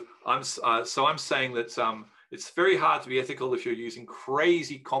so I'm saying that it's very hard to be ethical if you're using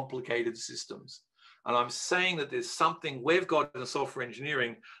crazy complicated systems. And I'm saying that there's something we've got in software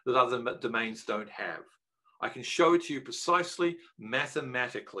engineering that other domains don't have. I can show it to you precisely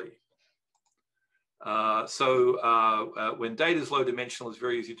mathematically. When data is low dimensional, it's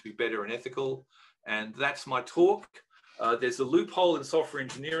very easy to be better and ethical. And that's my talk. There's a loophole in software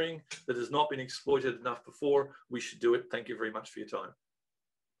engineering that has not been exploited enough before. We should do it. Thank you very much for your time.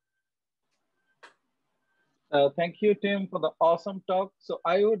 Thank you, Tim, for the awesome talk. So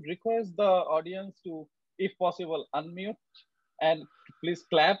I would request the audience to, if possible, unmute and please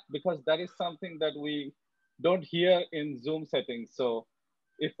clap, because that is something that we don't hear in Zoom settings. So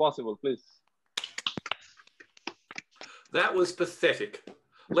if possible, please. That was pathetic.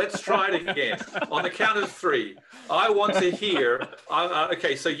 Let's try it again. On the count of 3, I want to hear.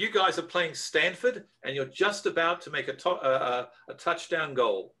 Okay, so you guys are playing Stanford, and you're just about to make a touchdown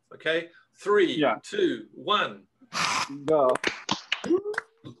goal. Okay, 3, 2, 1. Go.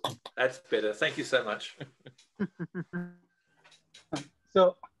 That's better. Thank you so much.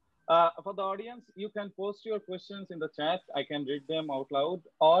 So for the audience, you can post your questions in the chat. I can read them out loud,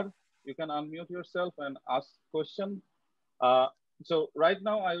 or you can unmute yourself and ask question. So right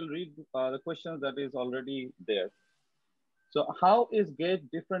now I will read the questions that is already there. So how is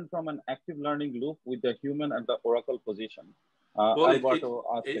GATE different from an active learning loop with the human at the oracle position? Well,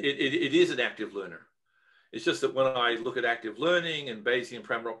 it is an active learner. It's just that when I look at active learning and Bayesian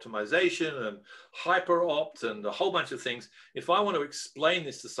parameter optimization and hyperopt and a whole bunch of things, if I want to explain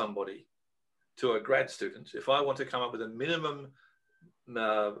this to somebody, to a grad student, if I want to come up with a minimum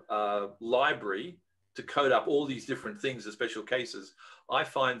library to code up all these different things as special cases, I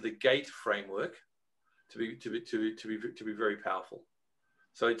find the gate framework to be very powerful.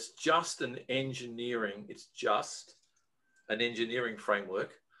 So it's just an engineering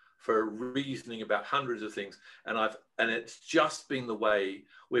framework for reasoning about hundreds of things. And it's just been the way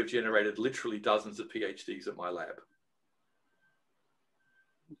we've generated literally dozens of PhDs at my lab.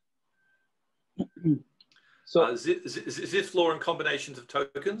 So Zipf law and combinations of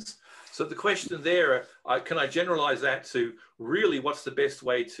tokens. So the question there, can I generalize that to really what's the best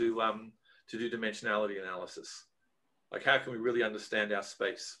way to do dimensionality analysis? Like, how can we really understand our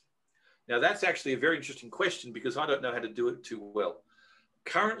space? Now, that's actually a very interesting question because I don't know how to do it too well.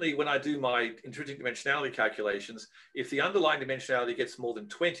 Currently, when I do my intrinsic dimensionality calculations, if the underlying dimensionality gets more than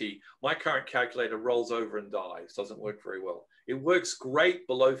 20, my current calculator rolls over and dies, doesn't work very well. It works great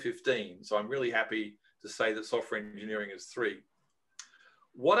below 15, so I'm really happy to say that software engineering is 3.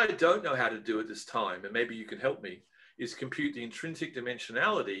 What I don't know how to do at this time, and maybe you can help me, is compute the intrinsic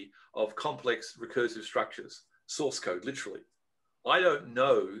dimensionality of complex recursive structures, source code, literally. I don't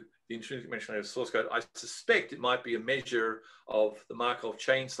know the intrinsic dimensionality of source code. I suspect it might be a measure of the Markov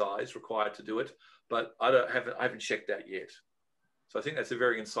chain size required to do it, but I haven't checked that yet. So I think that's a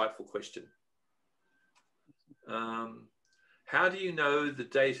very insightful question. How do you know the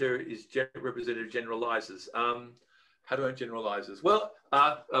data is representative generalizers? How do I generalize this? Well,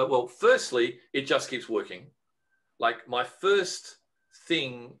 firstly, it just keeps working. Like my first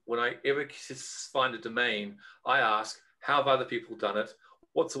thing when I ever find a domain, I ask, how have other people done it?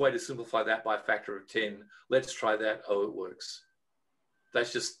 What's the way to simplify that by a factor of 10? Let's try that. Oh, it works.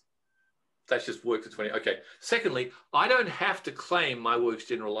 That's just worked at 20. Okay. Secondly, I don't have to claim my work's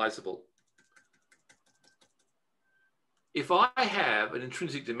generalizable. If I have an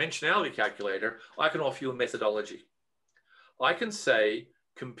intrinsic dimensionality calculator, I can offer you a methodology. I can say,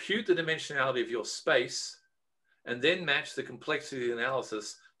 compute the dimensionality of your space and then match the complexity of the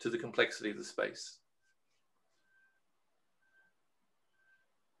analysis to the complexity of the space.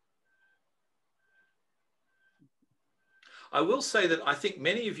 I will say that I think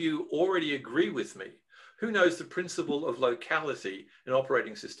many of you already agree with me. Who knows the principle of locality in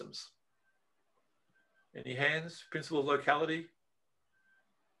operating systems? Any hands? Principle of locality?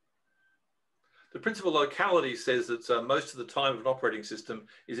 The principle of locality says that most of the time of an operating system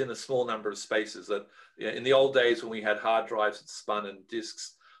is in a small number of spaces. That in the old days when we had hard drives that spun and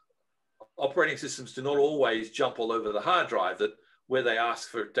disks, operating systems do not always jump all over the hard drive, that where they ask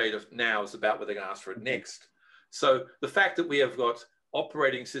for data now is about where they're going to ask for it next. So the fact that we have got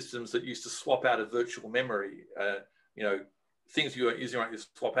operating systems that used to swap out a virtual memory, things you weren't using right, you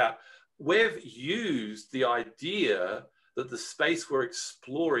swap out, we've used the idea that the space we're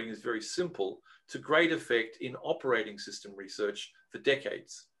exploring is very simple to great effect in operating system research for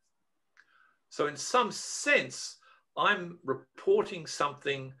decades. So in some sense, I'm reporting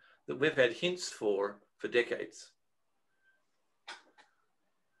something that we've had hints for decades.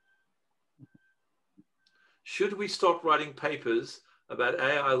 Should we stop writing papers about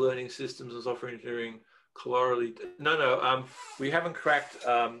AI learning systems and software engineering collectively? No, we haven't cracked.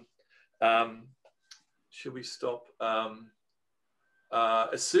 Should we stop?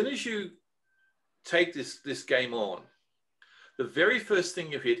 As soon as you take this game on, the very first thing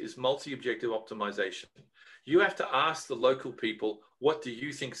you hit is multi-objective optimization. You have to ask the local people, what do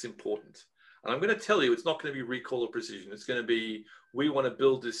you think is important? And I'm going to tell you, it's not going to be recall or precision. It's going to be, we want to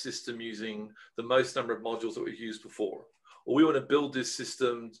build this system using the most number of modules that we've used before. Or we want to build this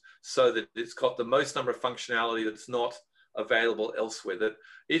system so that it's got the most number of functionality that's not available elsewhere. That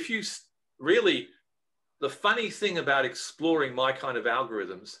if you really, the funny thing about exploring my kind of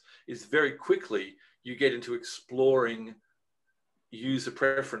algorithms is very quickly you get into exploring user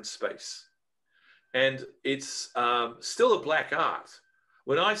preference space. And it's still a black art.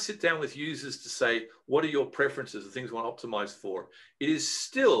 When I sit down with users to say, what are your preferences, the things you want to optimize for, it is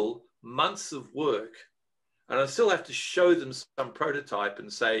still months of work. And I still have to show them some prototype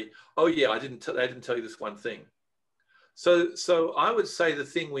and say, oh yeah, I didn't tell you this one thing. So I would say the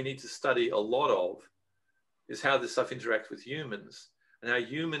thing we need to study a lot of is how this stuff interacts with humans and how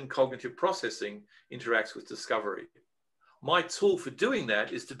human cognitive processing interacts with discovery. My tool for doing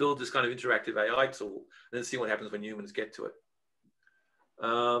that is to build this kind of interactive AI tool and then see what happens when humans get to it.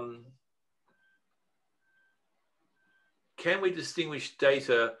 Can we distinguish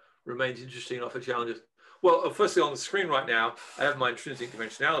data remains interesting and offer challenges? Well, firstly, on the screen right now, I have my intrinsic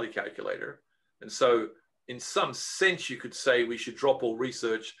dimensionality calculator. And so in some sense, you could say we should drop all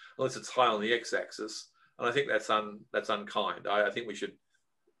research unless it's high on the x-axis. And I think that's unkind. I think we should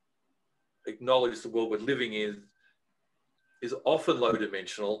acknowledge the world we're living in is often low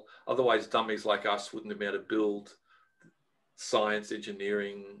dimensional. Otherwise, dummies like us wouldn't have been able to build science,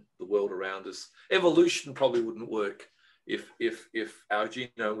 engineering, the world around us. Evolution probably wouldn't work if our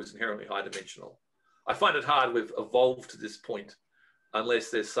genome was inherently high dimensional. I find it hard we've evolved to this point unless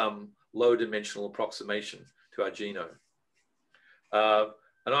there's some low dimensional approximation to our genome.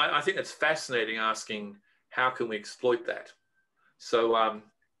 And I think it's fascinating asking, how can we exploit that? So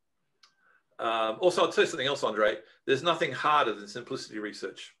also, I'll tell you something else, Andre. There's nothing harder than simplicity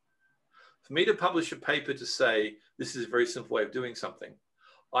research. For me to publish a paper to say, this is a very simple way of doing something,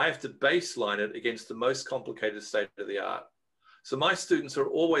 I have to baseline it against the most complicated state of the art. So my students are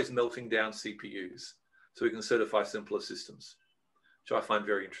always melting down CPUs so we can certify simpler systems, which I find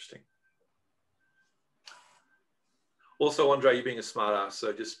very interesting. Also, Andre, you're being a smart ass,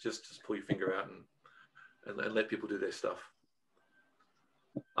 so just pull your finger out and let people do their stuff.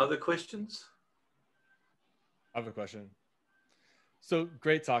 Other questions? I have a question. So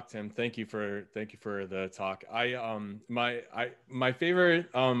great talk, Tim. Thank you for the talk. My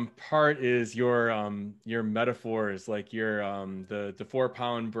favorite part is your metaphors, like your the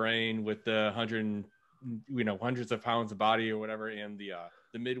 4-pound brain with the hundreds of pounds of body or whatever, and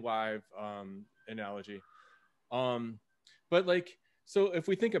the midwife analogy. But like, so if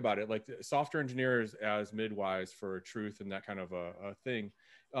we think about it, like software engineers as midwives for truth and that kind of a thing,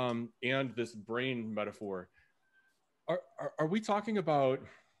 and this brain metaphor, are we talking about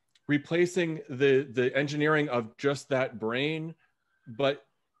replacing the engineering of just that brain, but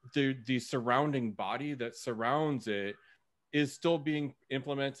the surrounding body that surrounds it is still being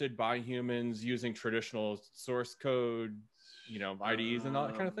implemented by humans using traditional source code, IDEs and all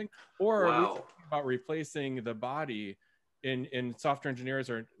that kind of thing? Or are we talking about replacing the body in software engineers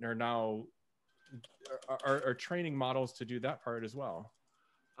are now training models to do that part as well?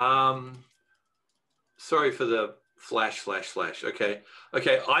 Sorry for the flash. Okay.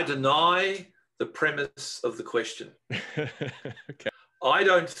 I deny the premise of the question. Okay. I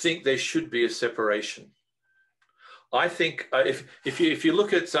don't think there should be a separation. I think if you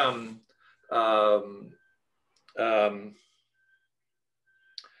look at so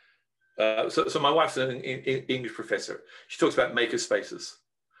my wife's an English professor. She talks about maker spaces,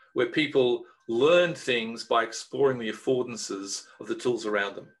 where people learn things by exploring the affordances of the tools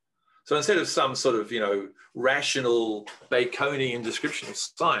around them. So instead of some sort of, rational Baconian description of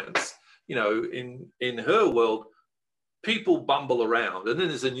science, in her world, people bumble around, and then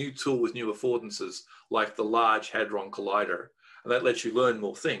there's a new tool with new affordances, like the Large Hadron Collider, and that lets you learn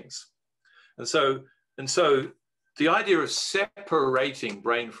more things. And so the idea of separating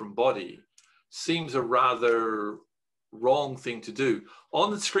brain from body seems a rather wrong thing to do. On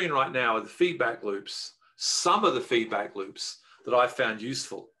the screen right now are the feedback loops, some of the feedback loops that I found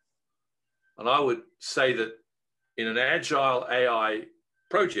useful. And I would say that in an agile AI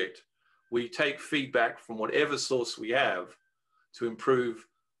project, we take feedback from whatever source we have to improve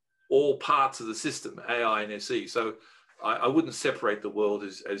all parts of the system, AI and SE. So I wouldn't separate the world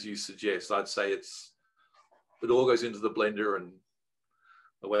as you suggest. I'd say it all goes into the blender and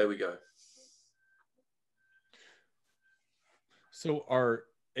away we go. So are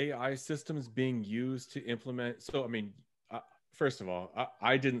AI systems being used to implement? So, I mean, first of all,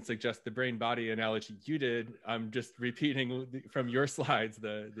 I didn't suggest the brain body analogy you did. I'm just repeating from your slides,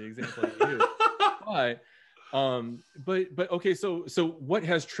 the example you used. But okay, so what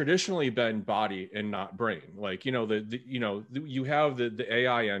has traditionally been body and not brain? Like, you have the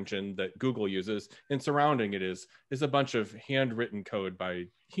AI engine that Google uses, and surrounding it is a bunch of handwritten code by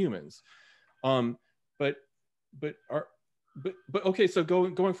humans. But okay, so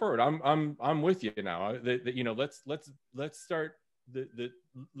going forward, I'm with you now. Let's start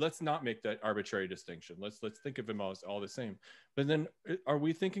let's not make that arbitrary distinction. Let's think of them all the same. But then, are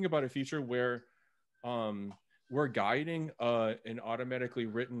we thinking about a future where we're guiding an automatically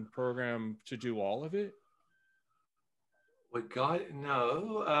written program to do all of it? We're guiding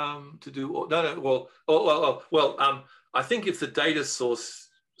to do no. Well. I think if the data source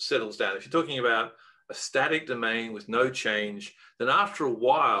settles down, if you're talking about a static domain with no change, then after a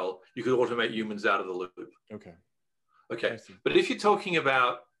while, you could automate humans out of the loop. Okay. But if you're talking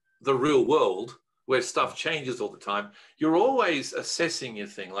about the real world where stuff changes all the time, you're always assessing your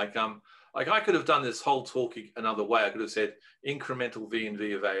thing. Like I could have done this whole talk another way. I could have said incremental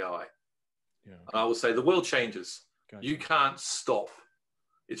V&V of AI. Yeah. And I will say the world changes. Gotcha. You can't stop.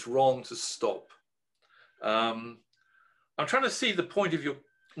 It's wrong to stop. I'm trying to see the point of your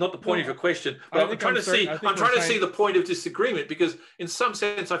not the point of your question, but I'm trying to see the point of disagreement, because in some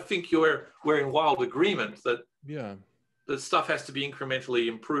sense I think we're in wild agreement that that stuff has to be incrementally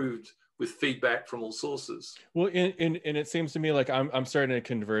improved with feedback from all sources. Well, and it seems to me like I'm starting to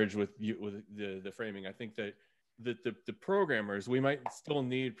converge with you with the framing. I think that the programmers, we might still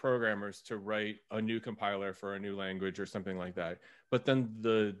need programmers to write a new compiler for a new language or something like that. But then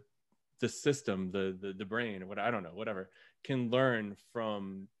the system, the brain, what I don't know, whatever, can learn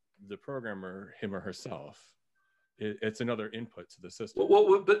from the programmer, him or herself. It's another input to the system.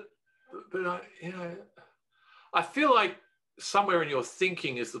 But I feel like somewhere in your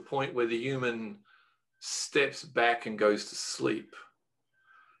thinking is the point where the human steps back and goes to sleep.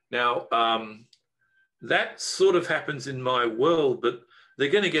 Now, that sort of happens in my world, but they're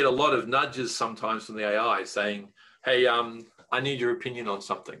going to get a lot of nudges sometimes from the AI saying, hey, I need your opinion on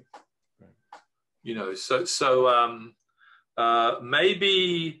something. Right. You know, so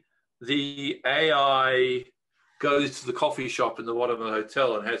maybe the AI goes to the coffee shop in the bottom of the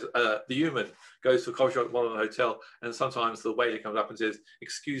hotel and has the human goes to the coffee shop at the bottom of the hotel, and sometimes the waiter comes up and says,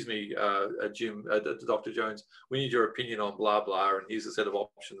 excuse me, Jim, Dr. Jones, we need your opinion on blah, blah, and here's a set of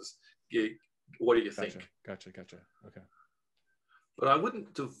options. What do you think? Gotcha. Okay. But I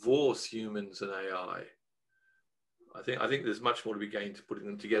wouldn't divorce humans and AI. I think there's much more to be gained to putting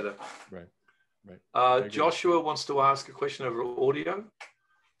them together. Right. Joshua wants to ask a question over audio.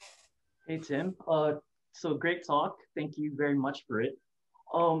 Hey, Tim. So great talk. Thank you very much for it.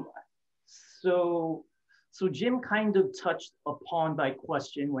 So Jim kind of touched upon my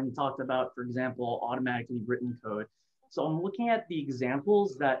question when he talked about, for example, automatically written code. So I'm looking at the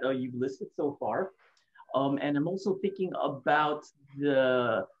examples that you've listed so far. And I'm also thinking about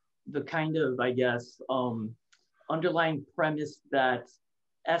the kind of, I guess, underlying premise that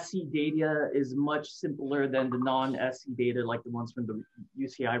SE data is much simpler than the non-SE data, like the ones from the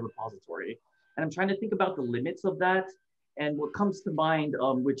UCI repository. And I'm trying to think about the limits of that. And what comes to mind,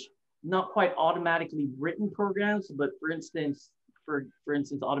 which not quite automatically written programs, but for instance,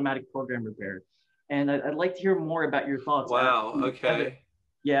 automatic program repair. And I'd like to hear more about your thoughts. Wow. Okay.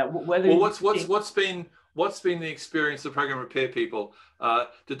 Whether what's been the experience of program repair people?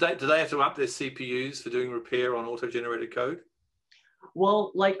 Did they have to up their CPUs for doing repair on auto-generated code?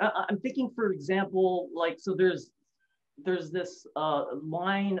 Well, like I'm thinking, for example, like so there's this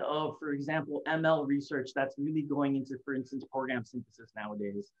line of, for example, ML research that's really going into, for instance, program synthesis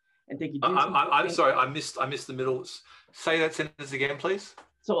nowadays. And I'm sorry, I missed the middle. Say that sentence again, please.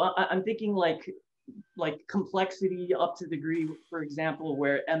 So I'm thinking like complexity up to the degree, for example,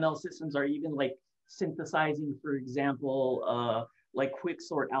 where ML systems are even like synthesizing, for example, like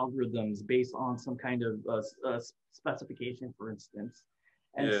quicksort algorithms based on some kind of specification, for instance.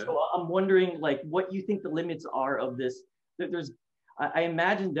 And so I'm wondering, like, what you think the limits are of this. I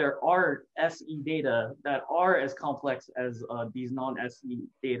imagine there are SE data that are as complex as these non-SE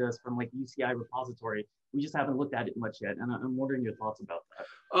data from like UCI repository. We just haven't looked at it much yet, and I'm wondering your thoughts about that.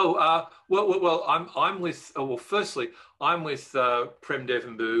 Oh, well, I'm with. Well, firstly, I'm with Prem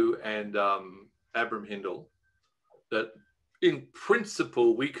Devenbu and Abram Hindle. That in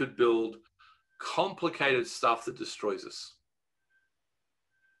principle we could build complicated stuff that destroys us.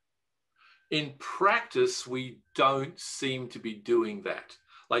 In practice, we don't seem to be doing that.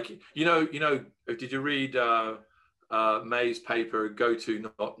 Like, you know, did you read May's paper, Go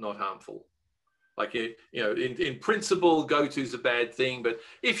To Not Harmful? Like, in principle, Go To is a bad thing. But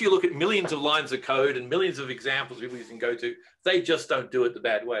if you look at millions of lines of code and millions of examples people using Go To, they just don't do it the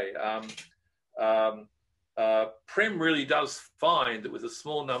bad way. Prem really does find that with a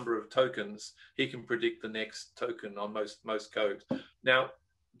small number of tokens, he can predict the next token on most codes. Now,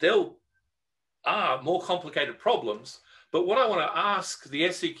 there are more complicated problems, but what I want to ask the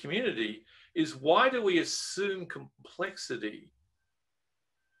SE community is, why do we assume complexity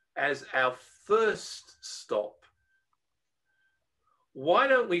as our first stop? Why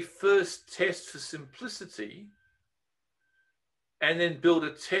don't we first test for simplicity and then build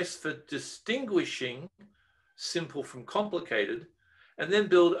a test for distinguishing simple from complicated, and then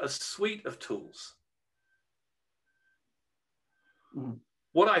build a suite of tools? Mm.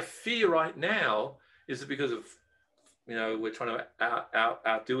 What I fear right now is that because of, we're trying to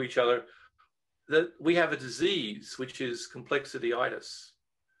outdo each other, that we have a disease, which is complexity-itis.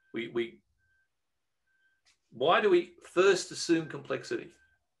 Why do we first assume complexity?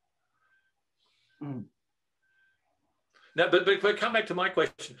 Mm. Now, but come back to my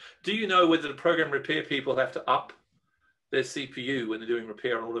question. Do you know whether the program repair people have to up their CPU when they're doing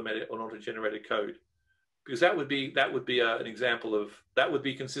repair on auto-generated code? Because that would be an example of, that would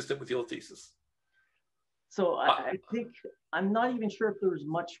be consistent with your thesis. So I think, I'm not even sure if there's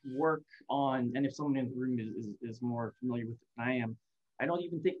much work on, and if someone in the room is more familiar with it than I am, I don't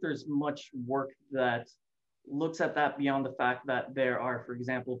even think there's much work that looks at that beyond the fact that there are, for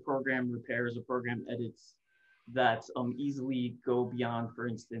example, program repairs or program edits that easily go beyond, for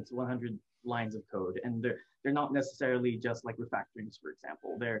instance, 100 lines of code, and they're not necessarily just like refactorings, for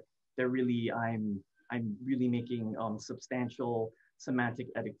example. They're really I'm really making substantial semantic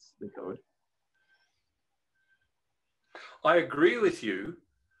edits to the code. I agree with you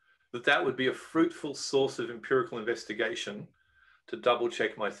that that would be a fruitful source of empirical investigation to double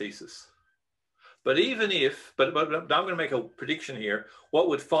check my thesis. But even if, but I'm going to make a prediction here, what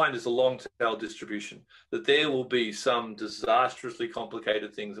we'd find is a long tail distribution, that there will be some disastrously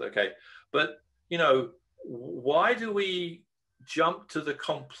complicated things. Okay, but you know, why do we jump to the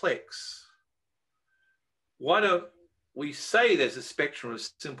complex? Why don't we say there's a spectrum of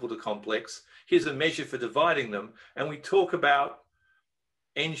simple to complex? Here's a measure for dividing them, and we talk about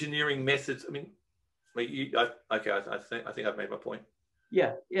engineering methods. I mean, I think I've made my point.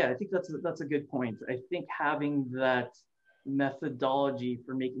 Yeah, I think that's a good point. I think having that methodology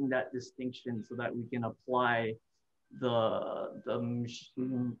for making that distinction so that we can apply the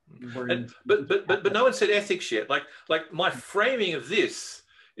machine learning. But no one said ethics yet. Like my framing of this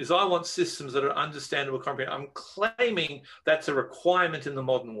is I want systems that are understandable, comprehensible. I'm claiming that's a requirement in the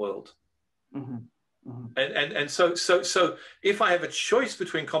modern world. Mm-hmm. Mm-hmm. And so if I have a choice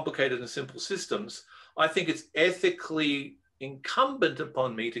between complicated and simple systems, I think it's ethically incumbent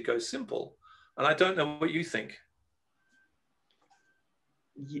upon me to go simple. And I don't know what you think.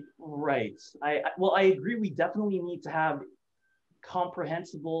 Right. Well, I agree. We definitely need to have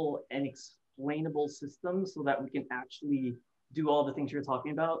comprehensible and explainable systems so that we can actually do all the things you're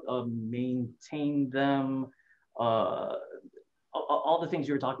talking about, maintain them, all the things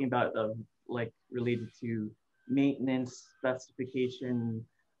you were talking about, like related to maintenance, specification,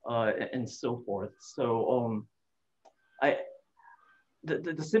 and so forth. So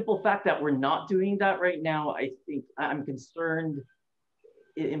the simple fact that we're not doing that right now, I think I'm concerned.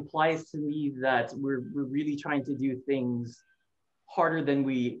 It implies to me that we're really trying to do things harder than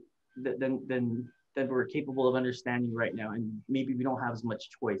we're capable of understanding right now, and maybe we don't have as much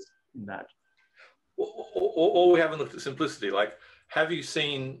choice in that. Or we haven't looked at simplicity. Like, have you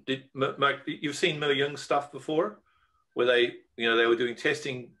seen? You've seen Mil Young's stuff before, where they were doing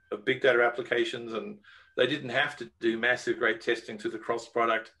testing of big data applications, and they didn't have to do massive great testing to the cross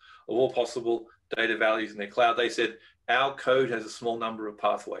product of all possible data values in their cloud. They said our code has a small number of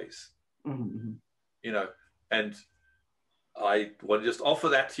pathways. Mm-hmm. And I want to just offer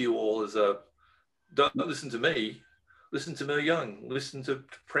that to you all as don't listen to me, listen to Mil Young, listen to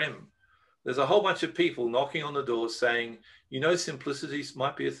Prem. There's a whole bunch of people knocking on the door saying, simplicity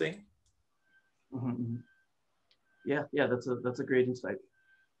might be a thing. Mm-hmm. Yeah, that's a great insight.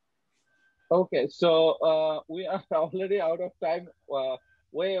 Okay, so we are already out of time,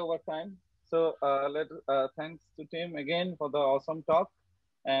 way over time. So thanks to Tim again for the awesome talk,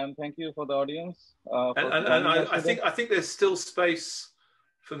 and thank you for the audience. I think there's still space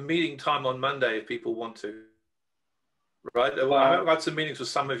for meeting time on Monday if people want to. Right, I've got some meetings with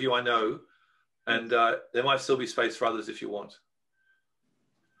some of you I know, and there might still be space for others if you want.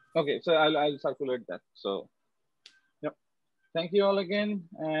 Okay, so I'll circulate that. So, yep. Thank you all again,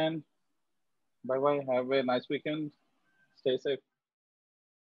 and bye-bye. Have a nice weekend. Stay safe.